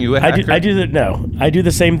 But aren't you a hacker? I do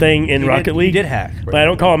the same thing in Rocket League. You did hack. But I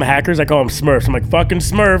don't call them hackers. I call them Smurfs. I'm like, fucking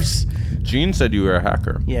Smurfs. Gene said you were a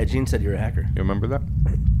hacker. Yeah, Gene said you were a hacker. You remember that?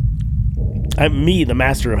 I'm me, the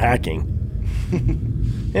master of hacking.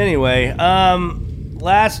 Anyway,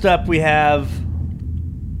 last up we have...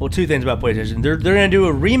 Well, 2 things about PlayStation. They're going to do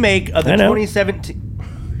a remake of the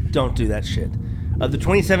 2017... Don't do that shit. Of the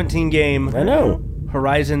 2017 game... I know.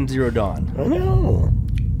 Horizon Zero Dawn. I know.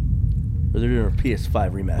 They're doing a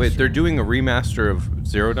PS5 remaster. Wait, they're doing a remaster of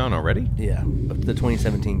Zero Dawn already? Yeah, of the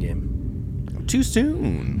 2017 game. Too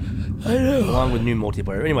soon. I know. Along with new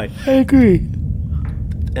multiplayer. Anyway. I agree.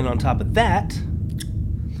 And on top of that...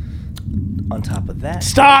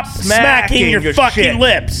 Stop smacking your fucking shit.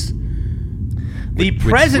 lips. The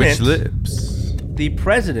president... Which lips? The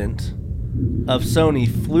president of Sony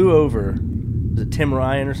flew over... Was it Tim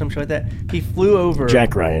Ryan or some shit like that? He flew over...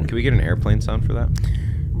 Jack Ryan. Can we get an airplane sound for that?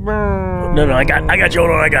 No, I got you.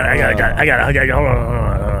 Hold on, I got it. Hold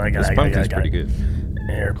on. This pumpkin's pretty good.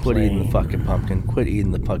 Quit eating the fucking pumpkin. Quit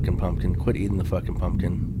eating the fucking pumpkin. Quit eating the fucking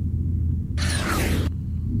pumpkin.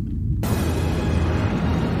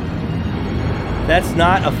 That's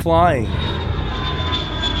not a flying.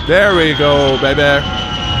 There we go, baby.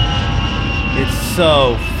 It's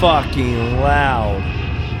so fucking loud.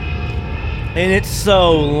 And it's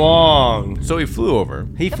so long. So he flew over.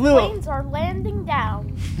 He The flew. planes are landing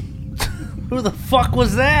down. Who the fuck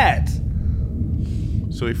was that?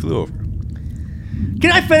 So he flew over.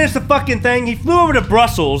 Can I finish the fucking thing? He flew over to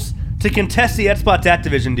Brussels to contest the Xbox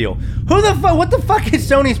Activision deal. Who the fuck? What the fuck is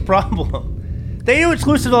Sony's problem? They do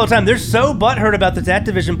exclusives all the time. They're so butthurt about this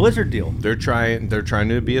Activision Blizzard deal. They're trying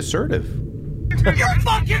to be assertive. You're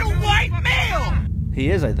fucking a white male! He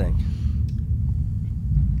is, I think.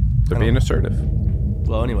 They're being assertive.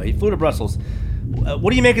 Well, anyway, he flew to Brussels.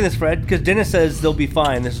 What are you making this, Fred? Because Dennis says they'll be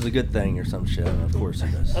fine. This is a good thing or some shit. Of course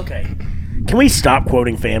he does. Okay. Can we stop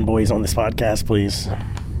quoting fanboys on this podcast, please?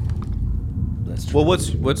 That's true. Well,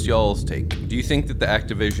 what's y'all's take? Do you think that the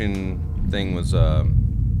Activision thing was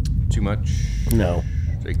too much? No.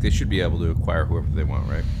 Like they should be able to acquire whoever they want,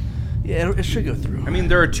 right? Yeah, it should go through. I mean,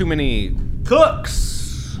 there are too many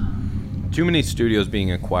cooks. Too many studios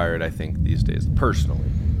being acquired, I think, these days, personally.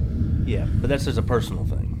 Yeah, but that's just a personal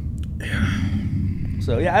thing. Yeah.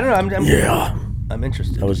 So, yeah, I don't know. I'm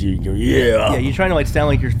interested. That was you. Yeah. Yeah, you trying to like sound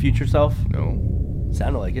like your future self? No.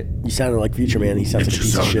 Sounded like it. You sounded like Future Man. He sounds like a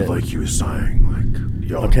piece of shit. Like you were saying, like,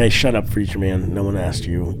 yo. Okay, shut up, Future Man. No one asked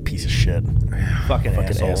you, piece of shit. Fucking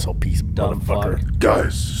asshole, piece of dumb motherfucker. fuck.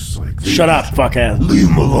 Guys, like, Shut up, fuckhead. Leave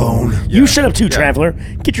him alone. You shut up too, Traveler.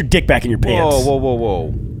 Get your dick back in your pants.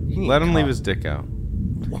 Whoa. Let him leave his dick out.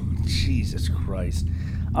 Jesus Christ.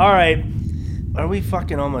 All right. Are we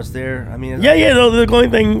fucking almost there? I mean, Yeah, the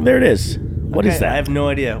glowing thing. There it is. What is that? I have no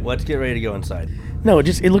idea. Let's get ready to go inside. No,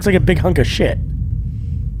 it looks like a big hunk of shit.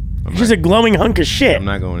 It's just a glowing hunk of shit. I'm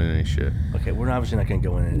not going in any shit. Okay, we're obviously not going to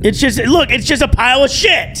go in it. It's just a pile of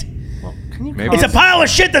shit. Well, can you It's a pile of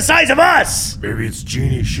shit the size of us. Maybe it's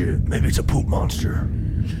genie shit. Maybe it's a poop monster.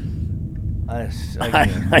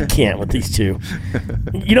 I can't with these two.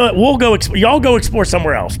 You know what? We'll go. Y'all go explore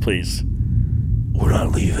somewhere else, please. We're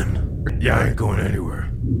not leaving. Yeah, I ain't going anywhere.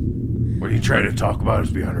 What are you trying to talk about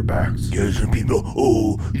is behind our backs. Yeah, some people,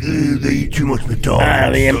 they eat too much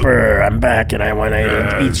McDonald's. The Emperor, I'm back and I want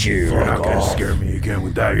to eat you. You're not going to scare me again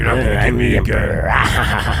with that. You're not going to get me again. You're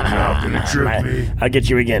not going to trick me. I'll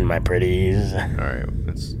get you again, my pretties. All right,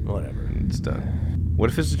 whatever. It's done.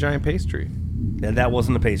 What if it's a giant pastry? Yeah, that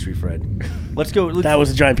wasn't a pastry, Fred. Let's go. That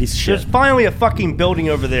was a giant piece of shit. There's finally a fucking building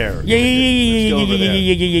over there. Yeah.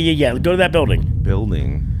 Go to that building.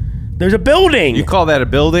 Building. There's a building. You call that a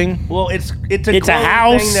building? Well, it's a It's a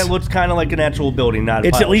house. thing that looks kind of like an actual building, not. A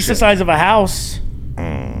It's pile at least of the shit. size of a house.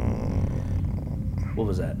 What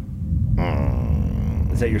was that?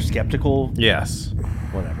 Is that your skeptical? Yes.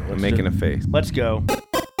 Whatever. I'm making a face. Let's go. All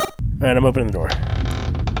right, I'm opening the door.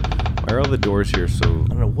 Why are all the doors here so I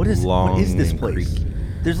don't know what is this and place. creaky?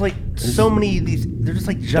 There's like so many of these. They're just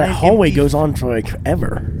like giant. That hallway empty, goes on for like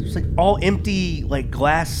ever. There's like all empty like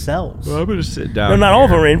glass cells. Well, I'm gonna sit down. No, not all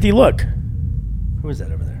of them are empty. Look. Who is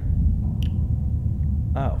that over there?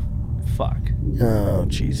 Oh, fuck. Oh,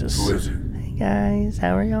 Jesus. Who is it? Hey guys,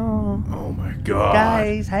 how are y'all? Oh my god.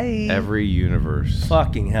 Guys, hey. Every universe.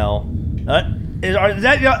 Fucking hell. Is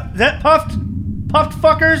that puffed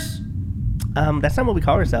fuckers? That's not what we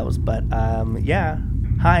call ourselves, but yeah.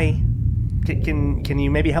 Hi. Can you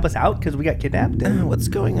maybe help us out because we got kidnapped? What's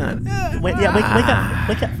going on? Wake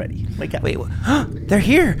up, Freddy. Wake up. Wait, they're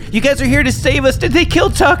here. You guys are here to save us. Did they kill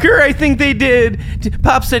Tucker? I think they did.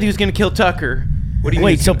 Pop said he was going to kill Tucker. What do you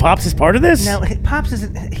Wait, so Pops is part of this? No, Pops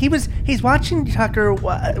isn't. He's watching Tucker.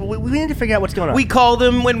 We need to figure out what's going on. We called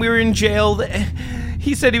him when we were in jail.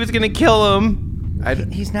 He said he was going to kill him.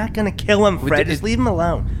 He's not going to kill him, Fred. Just leave him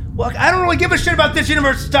alone. Well, I don't really give a shit about this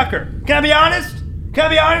universe, Tucker. Can I be honest? Can I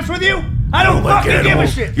be honest with you? I don't fucking give a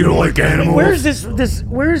shit. You don't like animals? Where's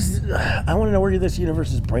where's I want to know where this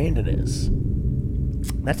universe's Brandon is.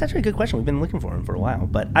 That's actually a good question. We've been looking for him for a while.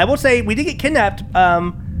 But I will say we did get kidnapped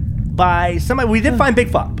by somebody. We did find Big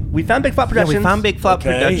Fop. We found Big Fop Productions. Yeah, we found Big Fop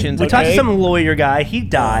Productions. We talked to some lawyer guy. He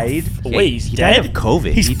died. Wait, he's he dead? died of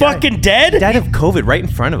COVID. He's He fucking died. dead? He died of COVID right in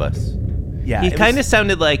front of us. Yeah, He kind of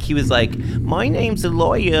sounded like he was like, my name's a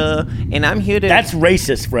lawyer, and I'm here to... That's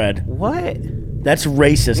racist, Fred. What? That's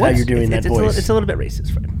racist how you're doing that voice. It's a little bit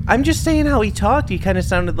racist, Fred. I'm just saying how he talked. He kind of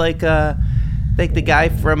sounded like the guy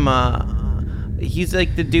from... he's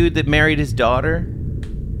like the dude that married his daughter.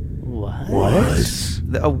 What?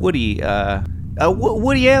 Woody.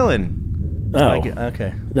 Woody Allen. Oh,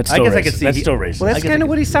 okay. That's I still guess racist. I could see. That's still racist. Well, that's kind of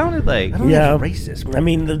what he sounded like. I don't Yeah. think it's racist. I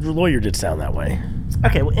mean, the lawyer did sound that way.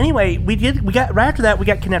 Okay. Well, anyway, we got right after that we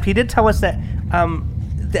got kidnapped. He did tell us that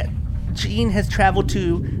that Gene has traveled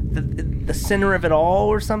to the center of it all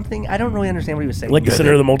or something. I don't really understand what he was saying. Like the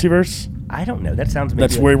center of the multiverse? I don't know. That sounds.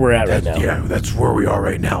 That's where we're at right now. Yeah, that's where we are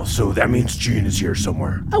right now. So that means Gene is here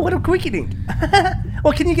somewhere. Oh, what a quickie dink.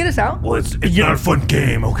 Well, can you get us out? Well, it's not a fun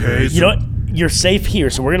game, okay? You know what? You're safe here,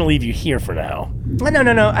 so we're gonna leave you here for now.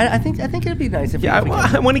 No. I think it'd be nice if. Yeah,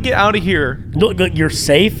 I want to get out of here. Look, you're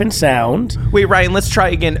safe and sound. Wait, Ryan, let's try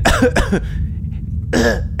again.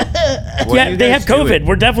 Yeah, they have COVID.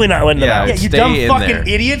 We're definitely not letting them out. Yeah, you stay dumb in fucking there.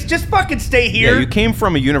 idiots. Just fucking stay here. Yeah, you came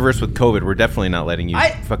from a universe with COVID. We're definitely not letting you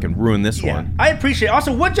fucking ruin this one. I appreciate it.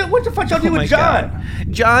 Also, what the fuck y'all do my with John?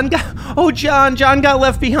 God. John got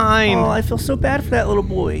left behind. Oh, I feel so bad for that little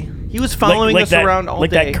boy. He was following us around all day.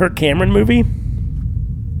 Like that Kirk Cameron movie?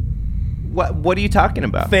 What are you talking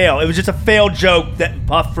about? Fail. It was just a failed joke that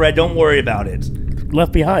Puff Fred, don't worry about it.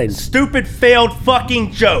 Left Behind. Stupid failed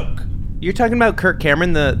fucking joke. You're talking about Kirk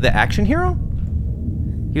Cameron, the action hero?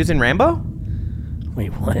 He was in Rambo?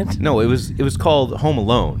 Wait, what? No, it was called Home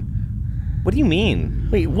Alone. What do you mean?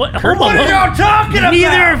 Wait, what? What are y'all talking about?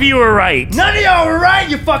 Neither of you are right. None of y'all are right,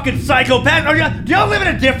 you fucking psychopath. Do y'all live in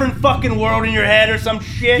a different fucking world in your head or some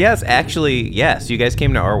shit? Yes, actually, yes. You guys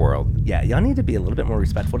came to our world. Yeah, y'all need to be a little bit more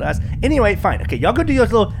respectful to us. Anyway, fine. Okay, y'all go do your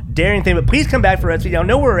little daring thing, but please come back for us. Y'all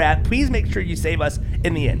know where we're at. Please make sure you save us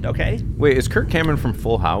in the end, okay? Wait, is Kirk Cameron from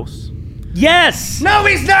Full House? Yes! No,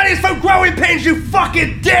 he's not. He's from Growing Pains, you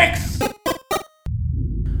fucking dicks!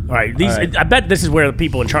 All right, I bet this is where the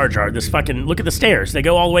people in charge are. This fucking, look at the stairs. They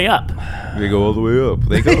go all the way up. They go all the way up.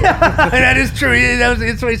 They go. That is true.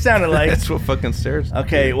 That's what he sounded like. That's what fucking stairs.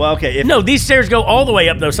 Okay, well, okay. No, these stairs go all the way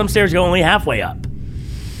up, though. Some stairs go only halfway up.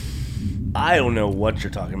 I don't know what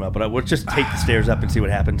you're talking about, but let's just take the stairs up and see what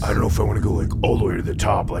happens. I don't know if I want to go like all the way to the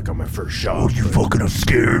top, like on my first shot. Oh, you fucking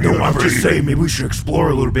scared? No, I'm just saying maybe we should explore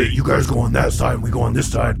a little bit. You guys go on that side, and we go on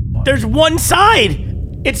this side. There's one side.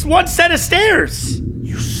 It's one set of stairs.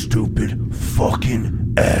 You stupid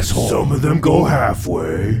fucking asshole. Some of them go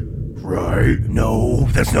halfway, right? No,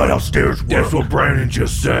 that's not how stairs work. That's what Brandon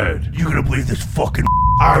just said. You gonna believe this fucking?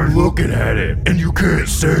 I'm looking at it, and you can't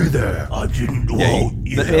say that. I didn't. Well,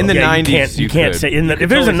 in the 90s, you can't say. If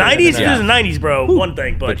there's a 90s, if there's a 90s, bro, one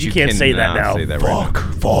thing, but you can't say that now. Say that Fuck, right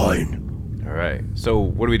now. fine. All right. So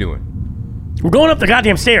what are we doing? We're going up the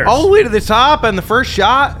goddamn stairs. All the way to the top on the first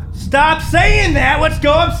shot? Stop saying that. Let's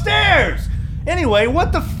go upstairs. Anyway,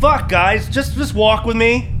 what the fuck, guys? Just walk with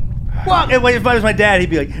me. Walk. If I was my dad,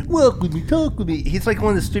 he'd be like, "Walk with me, talk with me." He's like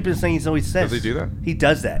one of the stupidest things he always says. Does he do that? He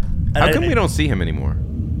does that. How come we don't see him anymore?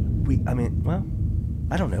 well,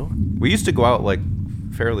 I don't know. We used to go out like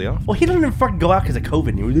fairly often. Well, he doesn't even fucking go out because of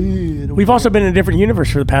COVID. We've also been in a different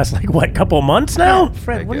universe for the past couple of months now.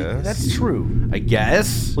 Fred, guess. that's true. I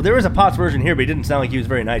guess. Well, there was a Potts version here, but he didn't sound like he was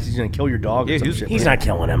very nice. He's gonna kill your dog. Yeah, or some he's- shit. He's not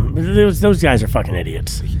killing him. Those guys are fucking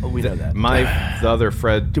idiots. Oh, we know that. The other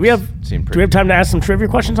Fred. Do we have time to ask some trivia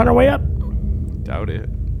questions on our way up? Doubt it.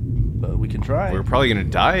 But we can try. We're probably gonna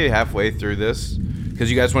die halfway through this because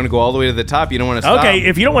you guys want to go all the way to the top. You don't want to stop. Okay,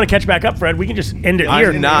 if you don't want to catch back up, Fred, we can just end it I'm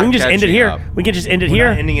here. not We can just end it catching here. up. We can just end it We're here.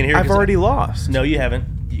 not ending it here. I've 'cause already lost. No, you haven't.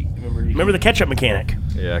 Remember the ketchup mechanic.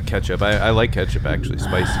 Yeah, ketchup. I like ketchup actually,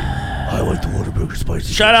 spicy. I like the Whataburger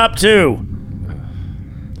spicy. Shut up, too.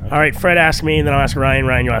 All right, Fred, ask me, and then I'll ask Ryan.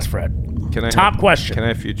 Ryan, you ask Fred. Top question. Can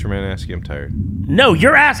I Future Man ask you? I'm tired. No,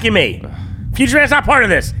 you're asking me. Future Man's not part of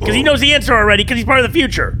this because he knows the answer already because he's part of the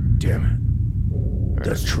future. Damn it.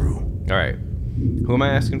 That's true. All right. Who am I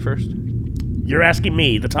asking first? You're asking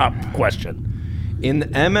me the top question. In the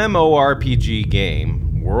MMORPG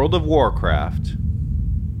game World of Warcraft,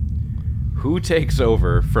 who takes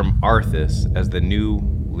over from Arthas as the new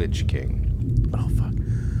Lich King? Oh, fuck.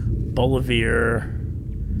 Bolivir.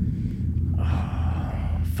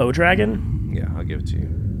 Faux Dragon? Yeah, I'll give it to you.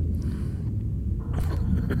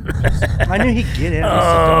 I knew he'd get it.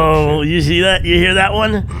 Oh, you see that? You hear that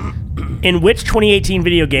one? In which 2018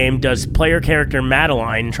 video game does player character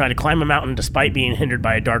Madeline try to climb a mountain despite being hindered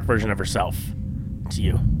by a dark version of herself? It's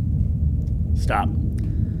you. Stop.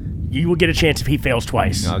 You will get a chance if he fails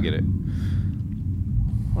twice. I'll get it.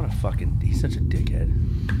 What a fucking... He's such a dickhead.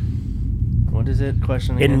 What is it?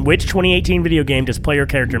 Question again? In which 2018 video game does player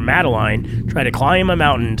character Madeline try to climb a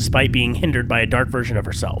mountain despite being hindered by a dark version of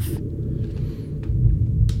herself?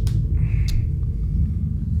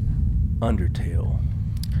 Undertale.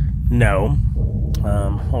 No.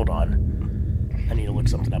 Hold on. I need to look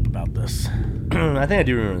something up about this. I think I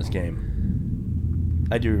do remember this game.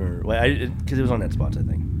 I do remember. Because it was on Netspots, I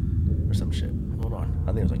think. Or some shit. Hold on. I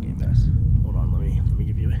think it was on Game Pass. Hold on. Let me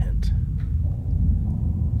give you a hint.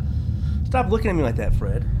 Stop looking at me like that,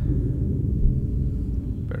 Fred.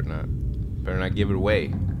 Better not give it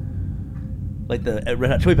away. Like the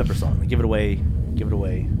Red Hot Chili Pepper song. Like, give it away. Give it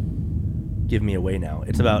away. Give me away now.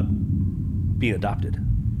 It's about being adopted.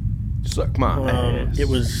 Suck my ass. It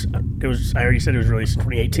was. I already said it was released in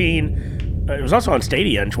 2018. It was also on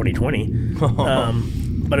Stadia in 2020.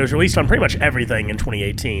 But it was released on pretty much everything in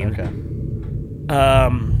 2018. Okay.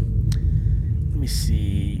 Let me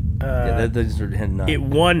see. Those are hidden. It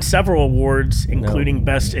won several awards, including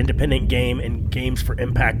Best Independent Game and Games for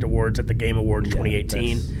Impact Awards at the Game Awards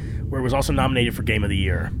 2018, where it was also nominated for Game of the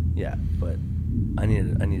Year. Yeah, but I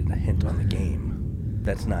needed a hint on the game.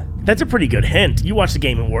 That's not. That's a pretty good hint. You watch the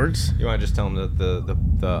Game Awards. You want to just tell them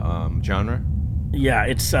the genre? Yeah,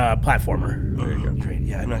 it's platformer. There you go. Great.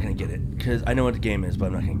 Yeah, I'm not gonna get it because I know what the game is, but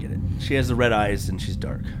I'm not gonna get it. She has the red eyes and she's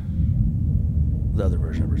dark. The other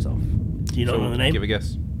version of herself. Do you know the name? Give a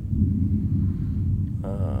guess.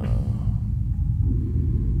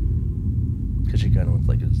 Because she kind of looks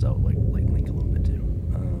like it's like Link a little bit too.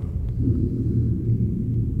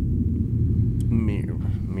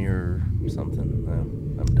 Mirror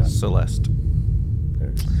something. I'm done. Celeste. There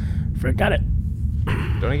it is. Fred got it.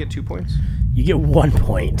 Don't I get 2 points? You get 1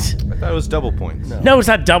 point. I thought it was double points. No, it's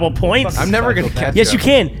not double points. I'm never gonna catch Yes, up. you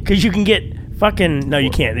can, because you can get fucking. No, you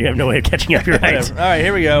can't. You have no way of catching up. You're right. Whatever. All right,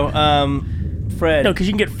 here we go. Fred. No, because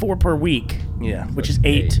you can get 4 per week. Yeah. Which is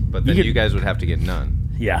 8. But then you guys would have to get none.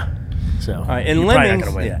 Yeah. So. All right, in you're probably not Lemmings,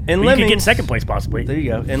 gonna win. yeah. But In you could get Lemmings- second place possibly. There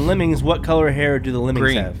you go. In Lemmings, what color hair do the lemmings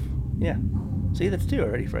Green. have? Yeah. See, that's 2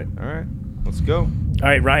 already, Fred. All right, let's go. All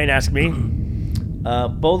right, Ryan, ask me.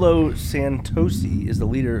 Bolo Santosi is the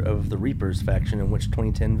leader of the Reapers faction in which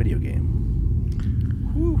 2010 video game?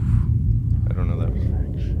 I don't know that.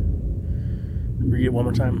 Read it one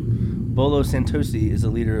more time. Bolo Santosi is the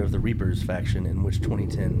leader of the Reapers faction in which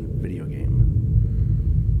 2010 video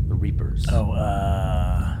game? The Reapers.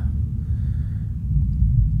 Oh,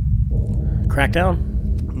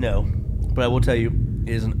 Crackdown? No, but I will tell you,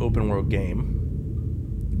 it is an open world game,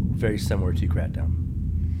 very similar to Crackdown.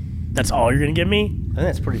 That's all you're gonna give me? I think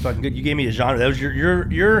that's pretty fucking good. You gave me a genre. That was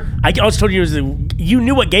your. I also told you you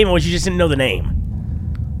knew what game it was. You just didn't know the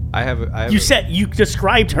name. I have. You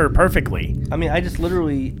described her perfectly. I mean, I just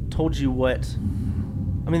literally told you what.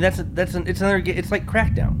 I mean, it's another. It's like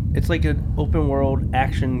Crackdown. It's like an open world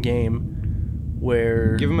action game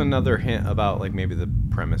where. Give him another hint about like maybe the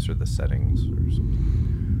premise or the settings or something.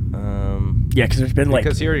 Yeah, because there's been like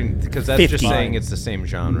because that's 50. just saying it's the same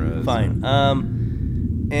genre. Fine.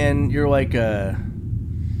 And you're like I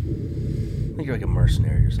think you're like a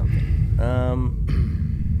mercenary or something.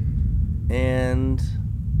 And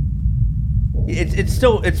It's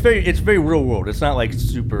still very real world. It's not like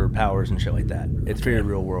superpowers and shit like that. It's very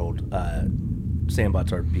real world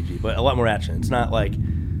sandbox RPG, but a lot more action. It's not like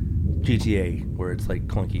GTA where it's like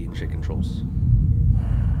clunky and shit controls.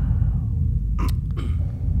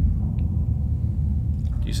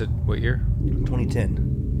 You said what year?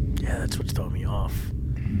 2010. Yeah, that's what's throwing me off.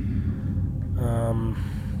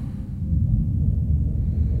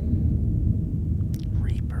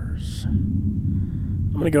 Reapers.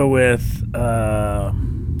 I'm gonna go with.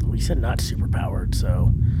 We said not superpowered,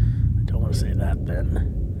 so I don't want to say that.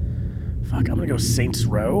 Then, fuck. I'm gonna go Saints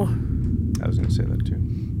Row. I was gonna say that too.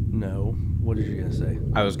 No. What did you gonna say?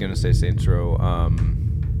 I was gonna say Saints Row.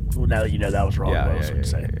 Well, now that you know that was wrong, what I was gonna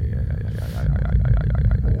say.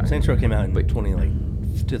 Saints Row came out in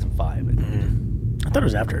 2005. I think. I thought it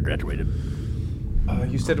was after I graduated.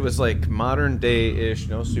 You said it was like modern day-ish,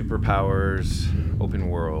 no superpowers, open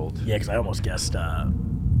world. Yeah, because I almost guessed.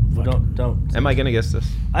 Don't. Am I gonna guess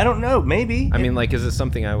this? I don't know. Maybe. I mean, like, is it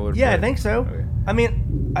something I would? Yeah, play? I think so. Okay. I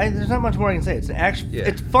mean, there's not much more I can say. It's an action. Yeah.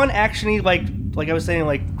 It's fun, actiony, like I was saying,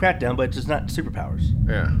 like Crackdown, but it's just not superpowers.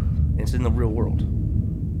 Yeah. It's in the real world.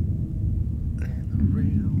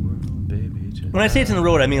 When I say it's in the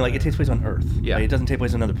road, I mean like it takes place on Earth. Yeah. Like, it doesn't take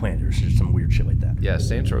place on another planet. There's just some weird shit like that. Yeah,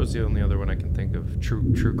 Saints Row is the only other one I can think of.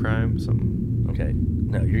 True crime, something. Okay.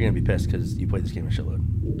 No, you're gonna be pissed because you played this game a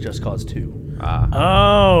shitload. Just Cause 2.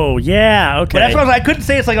 Oh, yeah, okay. But that's what I couldn't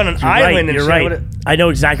say it's like on an island and you're shit. right. I know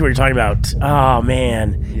exactly what you're talking about. Oh,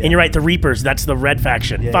 man. Yeah. And you're right, the Reapers, that's the red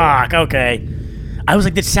faction. Yeah, Fuck, okay. I was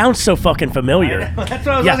like, that sounds so fucking familiar. That's what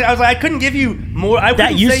I was asking. I was like, I couldn't give you more. I That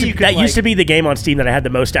couldn't used say to you could, that like, used to be the game on Steam that I had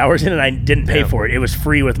the most hours in, and I didn't pay for it. It was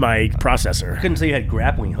free with my processor. I couldn't say you had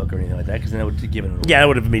grappling hook or anything like that because then I would have given it away. Yeah, I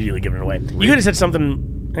would have immediately given it away. You could have said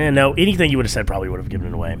something. No, anything you would have said probably would have given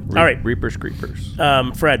it away. All right, Reapers Creepers.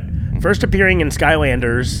 Fred, first appearing in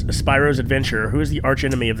Skylanders, Spyro's Adventure, who is the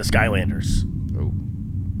archenemy of the Skylanders?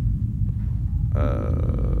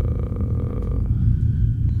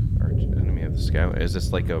 Archenemy of the Sky. Is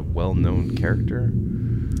this like a well-known character?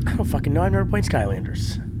 I don't fucking know. I've never played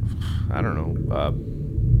Skylanders. I don't know.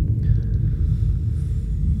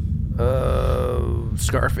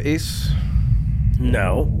 Scarface?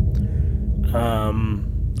 No.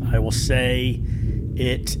 I will say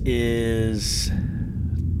it is.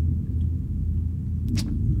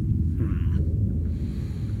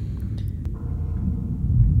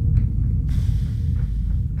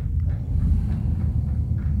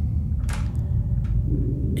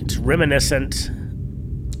 It's reminiscent.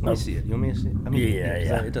 Let me see it. You want me to see it? I mean,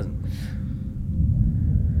 Yeah. It doesn't.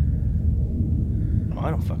 Oh, I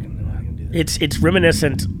don't fucking know how I can do that. It's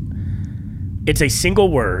reminiscent. It's a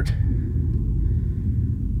single word.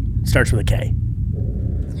 It starts with a K.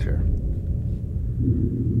 Sure.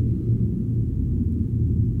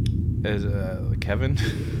 Is Kevin?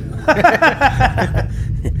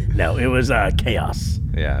 No, it was Chaos.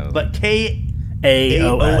 Yeah. But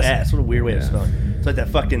K-A-O-S. What a weird way to spell it. It's like that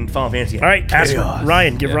fucking Final Fantasy. All right, ask Chaos.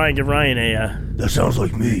 Ryan. Give Ryan a. That sounds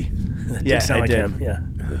like me. That Yeah, did sound I like did. him. Yeah.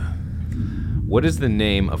 What is the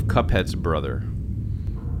name of Cuphead's brother?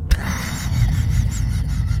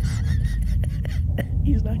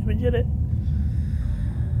 He's not gonna get it.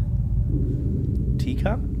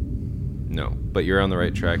 Teacup? No, but you're on the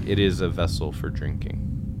right track. It is a vessel for drinking.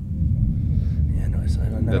 Yeah, no, I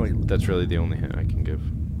don't know. That's really the only hint I can give.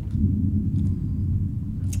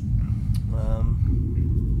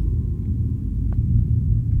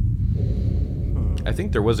 I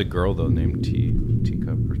think there was a girl though named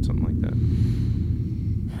Teacup or something like that.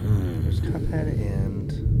 There's Cuphead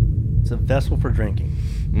and it's a vessel for drinking.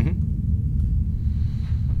 Mm-hmm.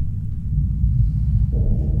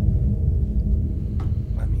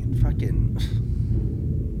 I mean, fucking.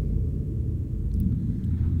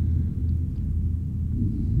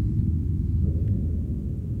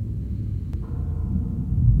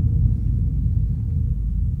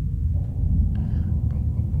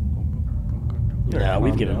 Yeah,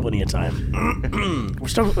 we've given plenty of time. we're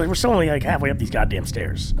still only like halfway up these goddamn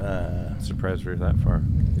stairs. Surprised we're that far.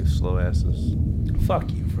 You slow asses.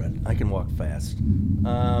 Fuck you, Fred. I can walk fast.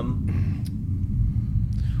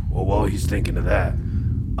 Well, while he's thinking of that,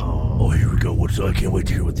 oh, here we go. I can't wait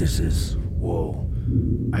to hear what this is. Whoa.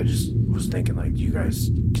 I just was thinking, like, you guys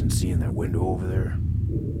can see in that window over there.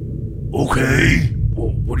 Okay. Well,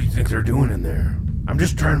 what do you think they're doing in there? I'm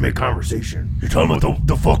just trying to make conversation. You're talking about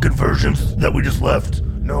the fucking versions that we just left?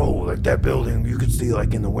 No, like that building, you could see,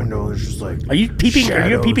 like, in the window, there's just, like, Are you peeping? Are you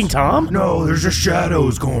shadows. peeping Tom? No, there's just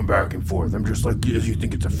shadows going back and forth. I'm just like, if you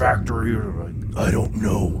think it's a factory or, like... I don't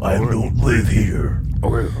know. I don't live here.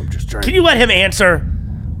 Okay, I'm just trying Can you let him answer?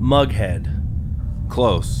 Mughead.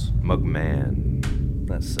 Close. Mugman.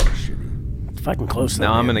 That's so shitty. It's fucking close.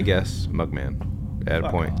 Now though, I'm man. gonna guess Mugman. Add a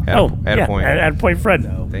point. Add a yeah, point. Add a point, Fred.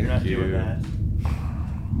 Thank You're not you. doing that.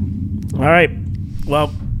 All right.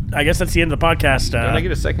 Well, I guess that's the end of the podcast. Don't I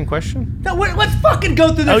get a second question? No, let's fucking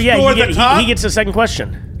go through this oh yeah, door at the top. he gets the second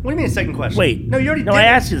question. What do you mean a second question? Wait. No, you already No, did I it.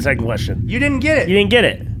 asked you the second question. You didn't get it. You didn't get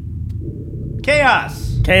it.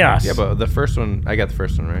 Chaos. Chaos. Yeah, but the first one, I got the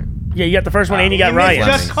first one right. Yeah, you got the first one and you got missed Ryan.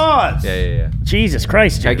 Just Cause. Yeah. Jesus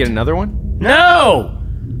Christ, dude. Can I get another one? No!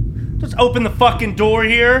 Just open the fucking door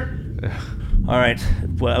here. All right.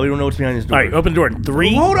 Well, we don't know what's behind this door. All right, open the door.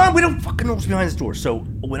 3. Hold on. We don't fucking know what's behind this door. So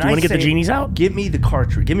when Do you want to get the genies out? Give me the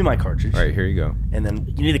cartridge. Give me my cartridge. All right, here you go. And then,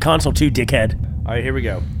 You need the console too, dickhead. all right, here we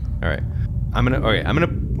go. All right. I'm gonna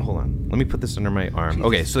hold on. Let me put this under my arm.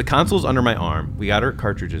 Okay, so the console's under my arm. We got our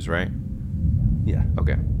cartridges, right? Yeah.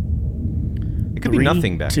 Okay. It could be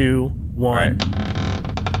nothing back. 2, 1.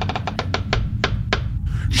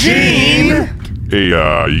 Gene! Hey,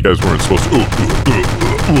 you guys weren't supposed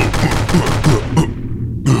to.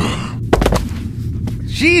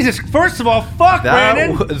 Jesus. First of all, fuck, That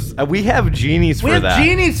Brandon. was. We have genies for We have that.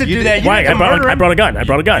 genies to You do did- that. You Why? need to murder I him. brought a gun. I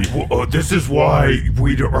brought a gun. This is why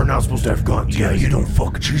we are not supposed to have guns. Yeah, you don't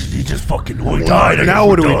fucking. He just fucking. Well, he died. I Now guess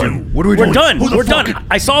what do we're we do? done. What do we We're do? done. Who the We're fuck done.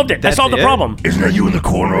 I solved it. I That's solved the it? problem. Isn't that you in the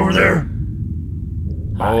corner over there?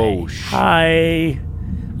 Oh shit. Hi.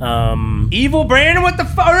 Evil Brandon? What the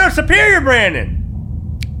fuck? Or no, Superior Brandon.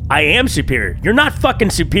 I am superior. You're not fucking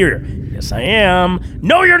superior. Yes, I am.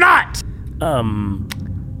 No, you're not.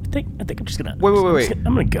 I think I'm just gonna. Wait. I'm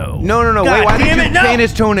gonna go. No. God Wait, why damn did it, you no. paint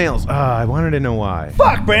his toenails? I wanted to know why.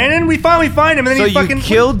 Fuck, Brandon. We finally find him, and then So he fucking you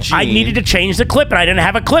killed Gene. I needed to change the clip, and I didn't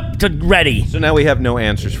have a clip ready. So now we have no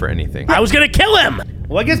answers for anything. I was gonna kill him.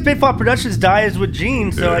 Well, I guess Big Flop Productions dies with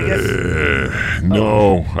Gene, so I guess.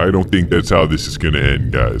 No, I don't think that's how this is gonna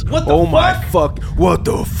end, guys. What the Oh fuck? my fuck. What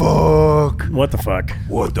the fuck? What the fuck?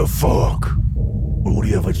 What the fuck? What do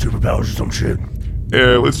you have, like superpowers or some shit?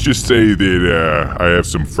 Let's just say that I have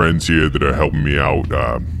some friends here that are helping me out.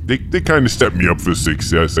 They kind of set me up for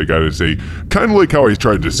success, I gotta say. Kind of like how I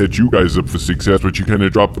tried to set you guys up for success, but you kind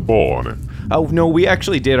of dropped the ball on it. Oh no, we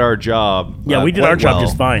actually did our job. Yeah, we did quite our job well.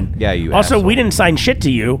 just fine. Yeah, you. Also, asshole. we didn't sign shit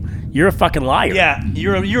to you. You're a fucking liar. Yeah,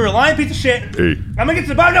 you're a lying piece of shit. Hey. I'm gonna get to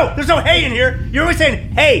the bottom. No, there's no hey in here. You're always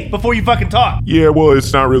saying hey before you fucking talk. Yeah, well,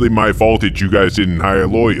 it's not really my fault that you guys didn't hire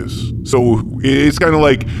lawyers. So it's kind of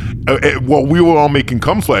like, well, we were all making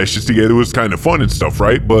cum flashes together. It was kind of fun and stuff,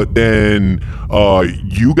 right? But then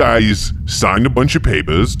you guys signed a bunch of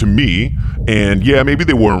papers to me, and yeah, maybe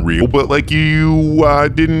they weren't real, but like you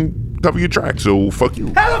didn't cover your tracks, so fuck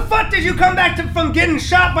you. How the fuck did you come back from getting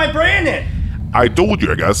shot by Brandon? I told you,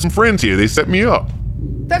 I got some friends here. They set me up.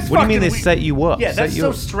 That's What do you mean fucking they set you up? Yeah, Set that's you so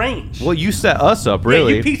up? strange. Well, you set us up, Yeah,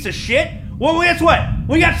 really. you piece of shit. Well, guess what?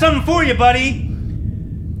 We got something for you, buddy.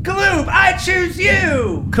 Galoob, I choose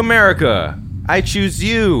you. Comerica, I choose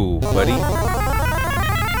you, buddy.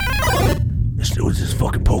 Was this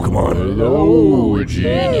fucking Pokemon? Hello,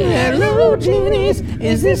 Genie. Hello, genies.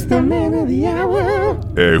 Is this the man of the hour?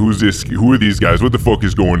 Hey, who's this? Who are these guys? What the fuck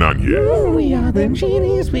is going on here? We are the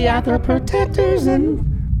genies. We are the protectors and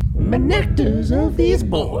manectors of these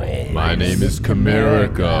boys. My name is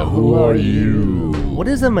Comerica. Who are you? What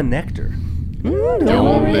is a manector?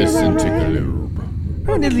 Don't listen to Galoob.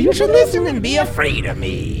 You should listen and be afraid of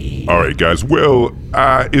me. All right, guys. Well,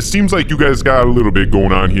 it seems like you guys got a little bit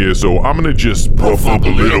going on here, so I'm gonna just puff up a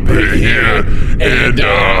little bit here, and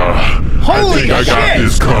I think I got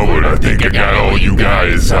this covered. I think I got all you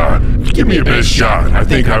guys. Give me your best shot. I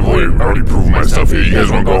think I've already proven myself here. You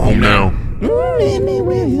guys wanna go home now? Hit me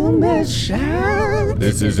with your best shot.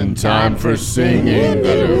 This isn't time for singing, Hit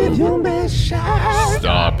me with Galoob. your best shot.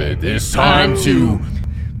 Stop it. It's time to.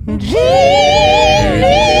 Did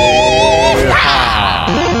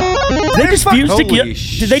they just fuse Holy together?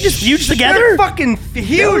 Did they just fuse They're together? fucking That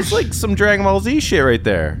huge. was like some Dragon Ball Z shit right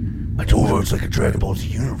there. I told her it's like a Dragon Ball Z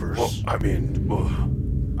universe. Well, I mean,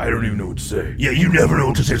 I don't even know what to say. Yeah, you never know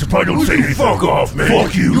what to say, so probably don't say anything. Fuck off, man.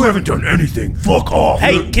 Fuck you. You haven't done anything. Fuck off.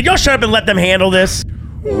 Hey, can y'all shut up and let them handle this?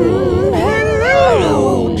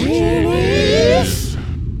 Hello, genies.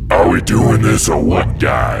 Are we doing this or what,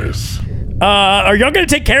 guys? Are y'all gonna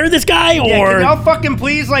take care of this guy, Yeah, or can y'all fucking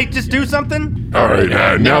please like just do something? All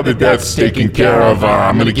right, now that that's taken care of,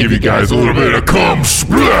 I'm gonna give you guys a little bit of cum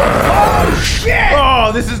splash.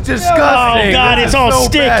 Oh, this is disgusting. oh god, This it's is all so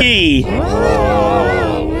bad. sticky.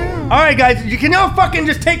 All right, guys, you can y'all fucking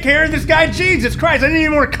just take care of this guy. Jesus Christ, I didn't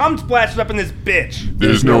even want to cum splashes up in this bitch.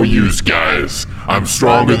 There's no use, guys. I'm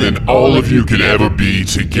stronger than all of you could ever be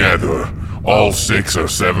together. All 6 or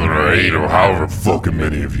 7 or 8 or however fucking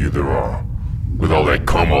many of you there are. with all that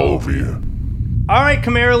cum all over you. All right,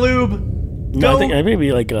 Chimera Lube. No, I think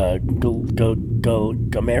maybe like Gamerica?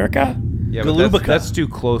 Yeah, but that's too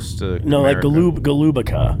close to. No, like America.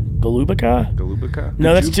 Galubica. Galubica?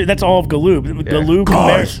 No, that's all of Galoob. Galoob.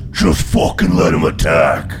 Guys, just fucking let him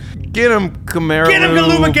attack. Get him, Chimera. Get him,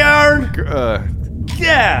 Galubicard.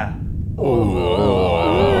 Yeah.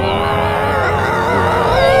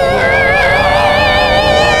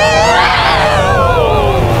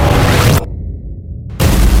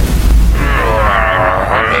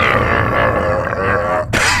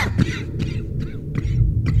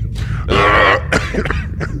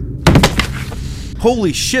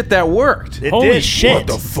 Holy shit, that worked. Holy shit. What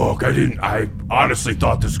the fuck? I honestly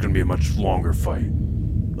thought this was gonna be a much longer fight.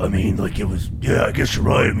 I mean, like it was. Yeah, I guess you're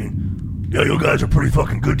right. I mean, yeah, you guys are pretty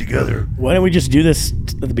fucking good together. Why don't we just do this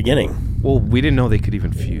at the beginning? Well, we didn't know they could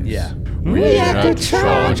even fuse. Yeah. We had to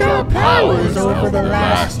charge our powers over the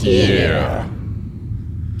last year.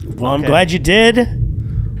 Well, I'm glad you did.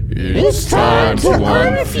 It's time to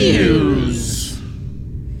unfuse.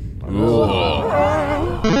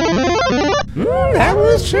 That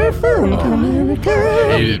was sure fun,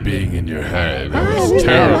 America. Hated being in your head. It was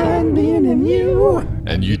terrible. Being in you.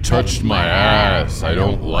 And you touched my ass. I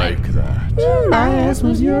don't like that. My ass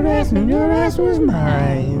was your ass and your ass was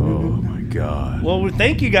mine. Oh my god. Well,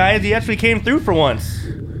 thank you guys. You actually came through for once.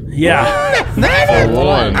 Yeah. Then For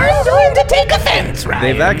once. I'm going to take offense, right?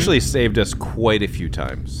 They've actually saved us quite a few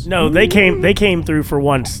times. No, they came through for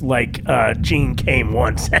once like Gene came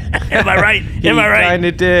once. Am I right? Am I right? Kind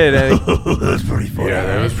of did. That's pretty funny. Yeah,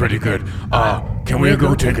 that was pretty good. Can we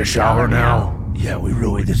go take a shower now? Yeah,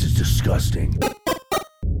 this is disgusting.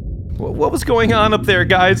 What was going on up there,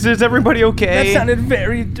 guys? Is everybody okay? That sounded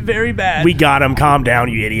very, very bad. We got him. Calm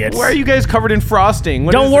down, you idiots. Why are you guys covered in frosting?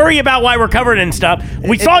 What Don't is worry about why we're covered in stuff.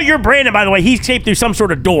 We saw your Brandon, by the way. He escaped through some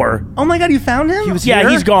sort of door. Oh my god, you found him? Yeah,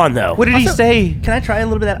 he's gone though. What did he say? Can I try a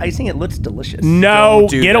little bit of that icing? It looks delicious. No, Don't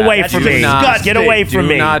do get that. away That's from me. disgusting. Get away from Do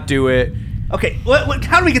me. not do it. Okay,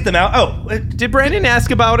 how do we get them out? Oh, Did Brandon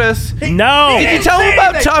ask about us? No. Did you tell him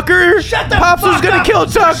about Tucker? Shut the Pops was fuck gonna up. kill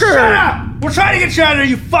Tucker. Shut up! We're trying to get you out of there,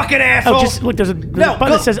 you fucking asshole. Oh, just look. There's a button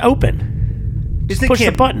that says open. Just push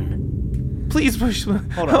the button. Please push.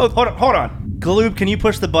 Hold on. Galoob, can you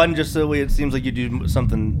push the button just so it seems like you do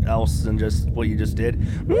something else than just what you just did?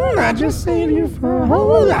 I just saved you for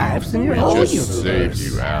whole lives and your whole Just universe. saved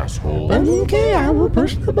you, asshole. Okay, I will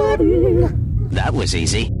push the button. That was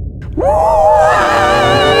easy.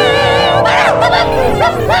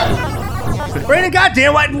 Brandon,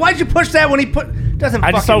 goddamn, why'd you push that when he doesn't I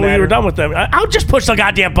fucking just thought we matter. were done with them. I'll just push the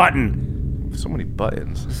goddamn button. So many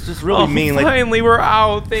buttons. It's just really mean. Like, Finally, we're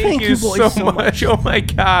out. Thank you boys so much. Oh my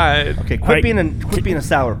god. okay, quit Alright. being a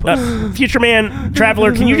sour puss. Future man,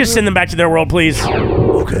 traveler, can you just send them back to their world, please?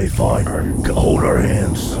 Okay, fine. Hold our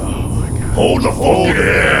hands. Hold the fucking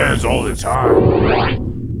hands all the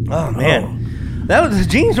time. Oh man, that was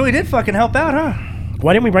Jeans really did fucking help out, huh?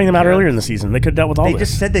 Why didn't we bring them out earlier in the season? They could have dealt with all They this.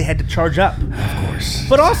 just said they had to charge up. Of course.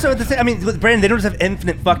 But also at the same, I mean, with Brandon, they don't just have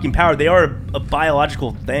infinite fucking power. They are a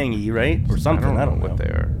biological thingy, right, or something. I don't know what they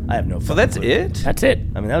are. I have no. So that's clue. it? That's it.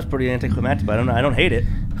 I mean, that was pretty anticlimactic, but I don't know. I don't hate it.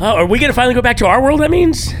 Oh, are we gonna finally go back to our world? That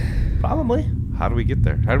means. Probably. How do we get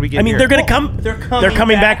there? How do we get I mean, here? they're gonna come. They're They're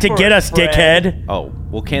coming back to for get us, Fred. dickhead. Oh,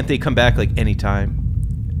 well, can't they come back like anytime?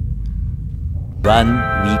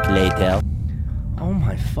 1 week later. Oh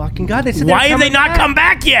my fucking god! They said Why they're have they coming not back. come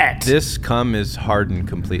back yet? This cum is hardened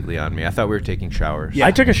completely on me. I thought we were taking showers.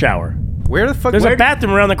 I took a shower. Where the fuck? There's where a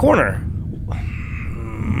bathroom around the corner.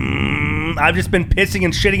 I've just been pissing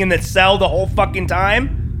and shitting in that cell the whole fucking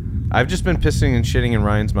time. I've just been pissing and shitting in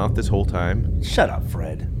Ryan's mouth this whole time. Shut up,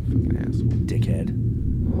 Fred. Dickhead.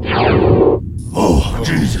 Oh,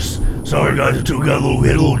 Jesus. Sorry, guys. We had a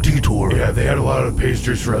little detour. Yeah, they had a lot of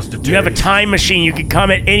pastries for us to take. You have a time machine. You can come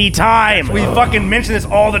at any time. We fucking mention this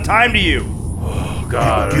all the time to you. Oh,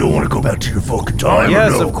 God. You don't want to go back to your fucking time?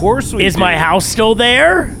 Yes, or no? of course we Is do. my house still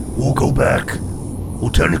there? We'll go back. Well,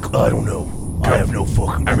 technically, I don't know. I have no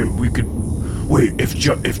fucking clue. I mean, we could. Wait,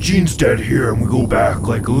 if Gene's dead here and we go back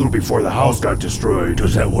like a little before the house got destroyed.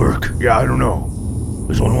 Does that work? Yeah, I don't know.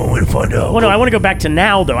 There's only one way to find out. Well, no, I want to go back to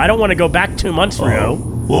now, though. I don't want to go back 2 months ago.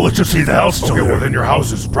 Well, let's just see the house still Okay, there. well then your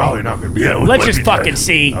house is probably not gonna be. Yeah, Let's just fucking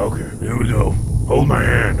see. Okay, Here we go. hold my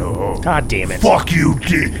hand. Oh. God damn it. Fuck you,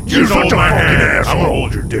 dick. You're Just such hold a my fucking hand. asshole. I'm gonna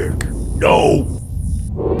hold your dick. No.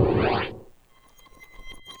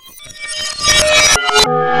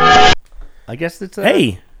 I guess it's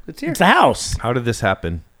Hey, it's here. it's the house. How did this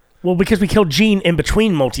happen? Well, because we killed Gene in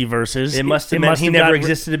between multiverses. It must have meant he never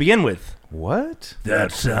existed to begin with. What?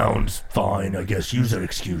 That sounds fine. I guess use that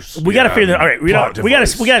excuse. We got to figure that. All right, we got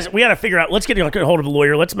device. to figure out. Let's get a hold of a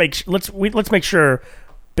lawyer. Let's make sure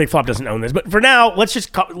Big Flop doesn't own this. But for now, let's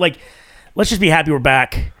just be happy we're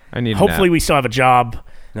back. I need. Hopefully, we still have a job.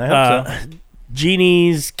 I hope so.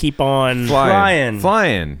 Genies keep on flying.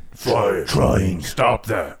 Trying. Stop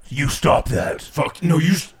that. You stop that. Fuck. No,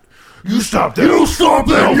 you stop that. You stop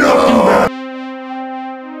that. No.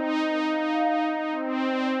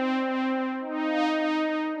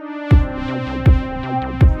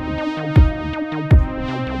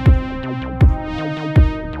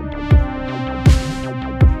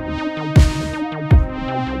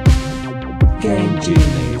 Game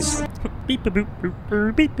Genies.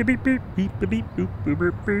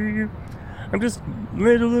 I'm just a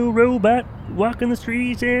little robot walking the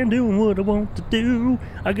streets and doing what I want to do.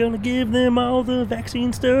 I'm gonna give them all the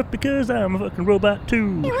vaccine stuff because I'm a fucking robot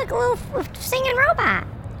too. You're like a little singing robot.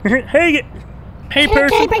 Hey person.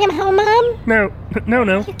 Can I bring him home, Mom? No.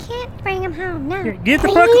 You can't bring him home, no. Get the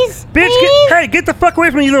Please? fuck, bitch. Get the fuck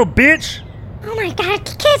away from me, you little bitch. Oh my God,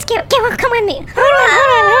 kids, come with me. Hold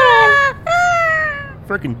on.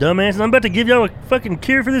 Fucking dumbass. I'm about to give y'all a fucking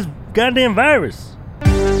cure for this goddamn virus.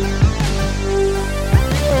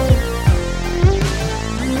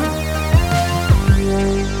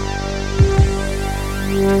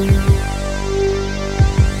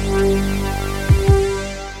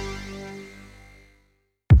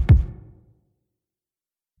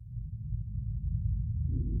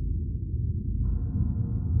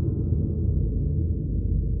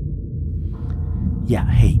 Yeah,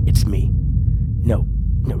 hey, it's me. No,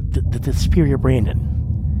 the Superior Brandon.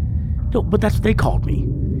 No, but that's what they called me.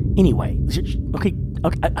 Anyway, okay,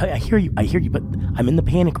 I hear you, but I'm in the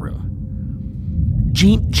panic room.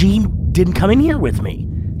 Gene didn't come in here with me.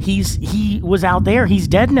 He was out there. He's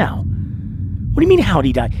dead now. What do you mean how'd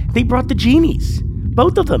he die? They brought the genies.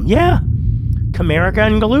 Both of them, yeah. Kamerica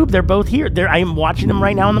and Galoob, they're both here. I am watching them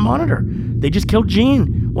right now on the monitor. They just killed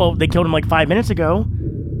Gene. Well, they killed him like 5 minutes ago.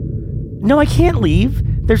 No, I can't leave.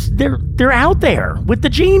 They're out there with the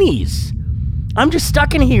genies. I'm just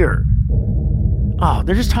stuck in here. Oh,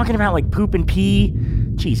 they're just talking about like poop and pee.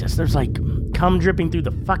 Jesus, there's like cum dripping through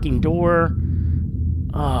the fucking door.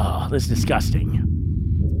 Oh, this is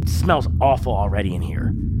disgusting. It smells awful already in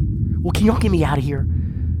here. Well, can y'all get me out of here?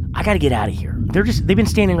 I gotta get out of here. They've been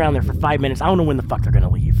standing around there for 5 minutes. I don't know when the fuck they're gonna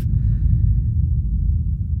leave.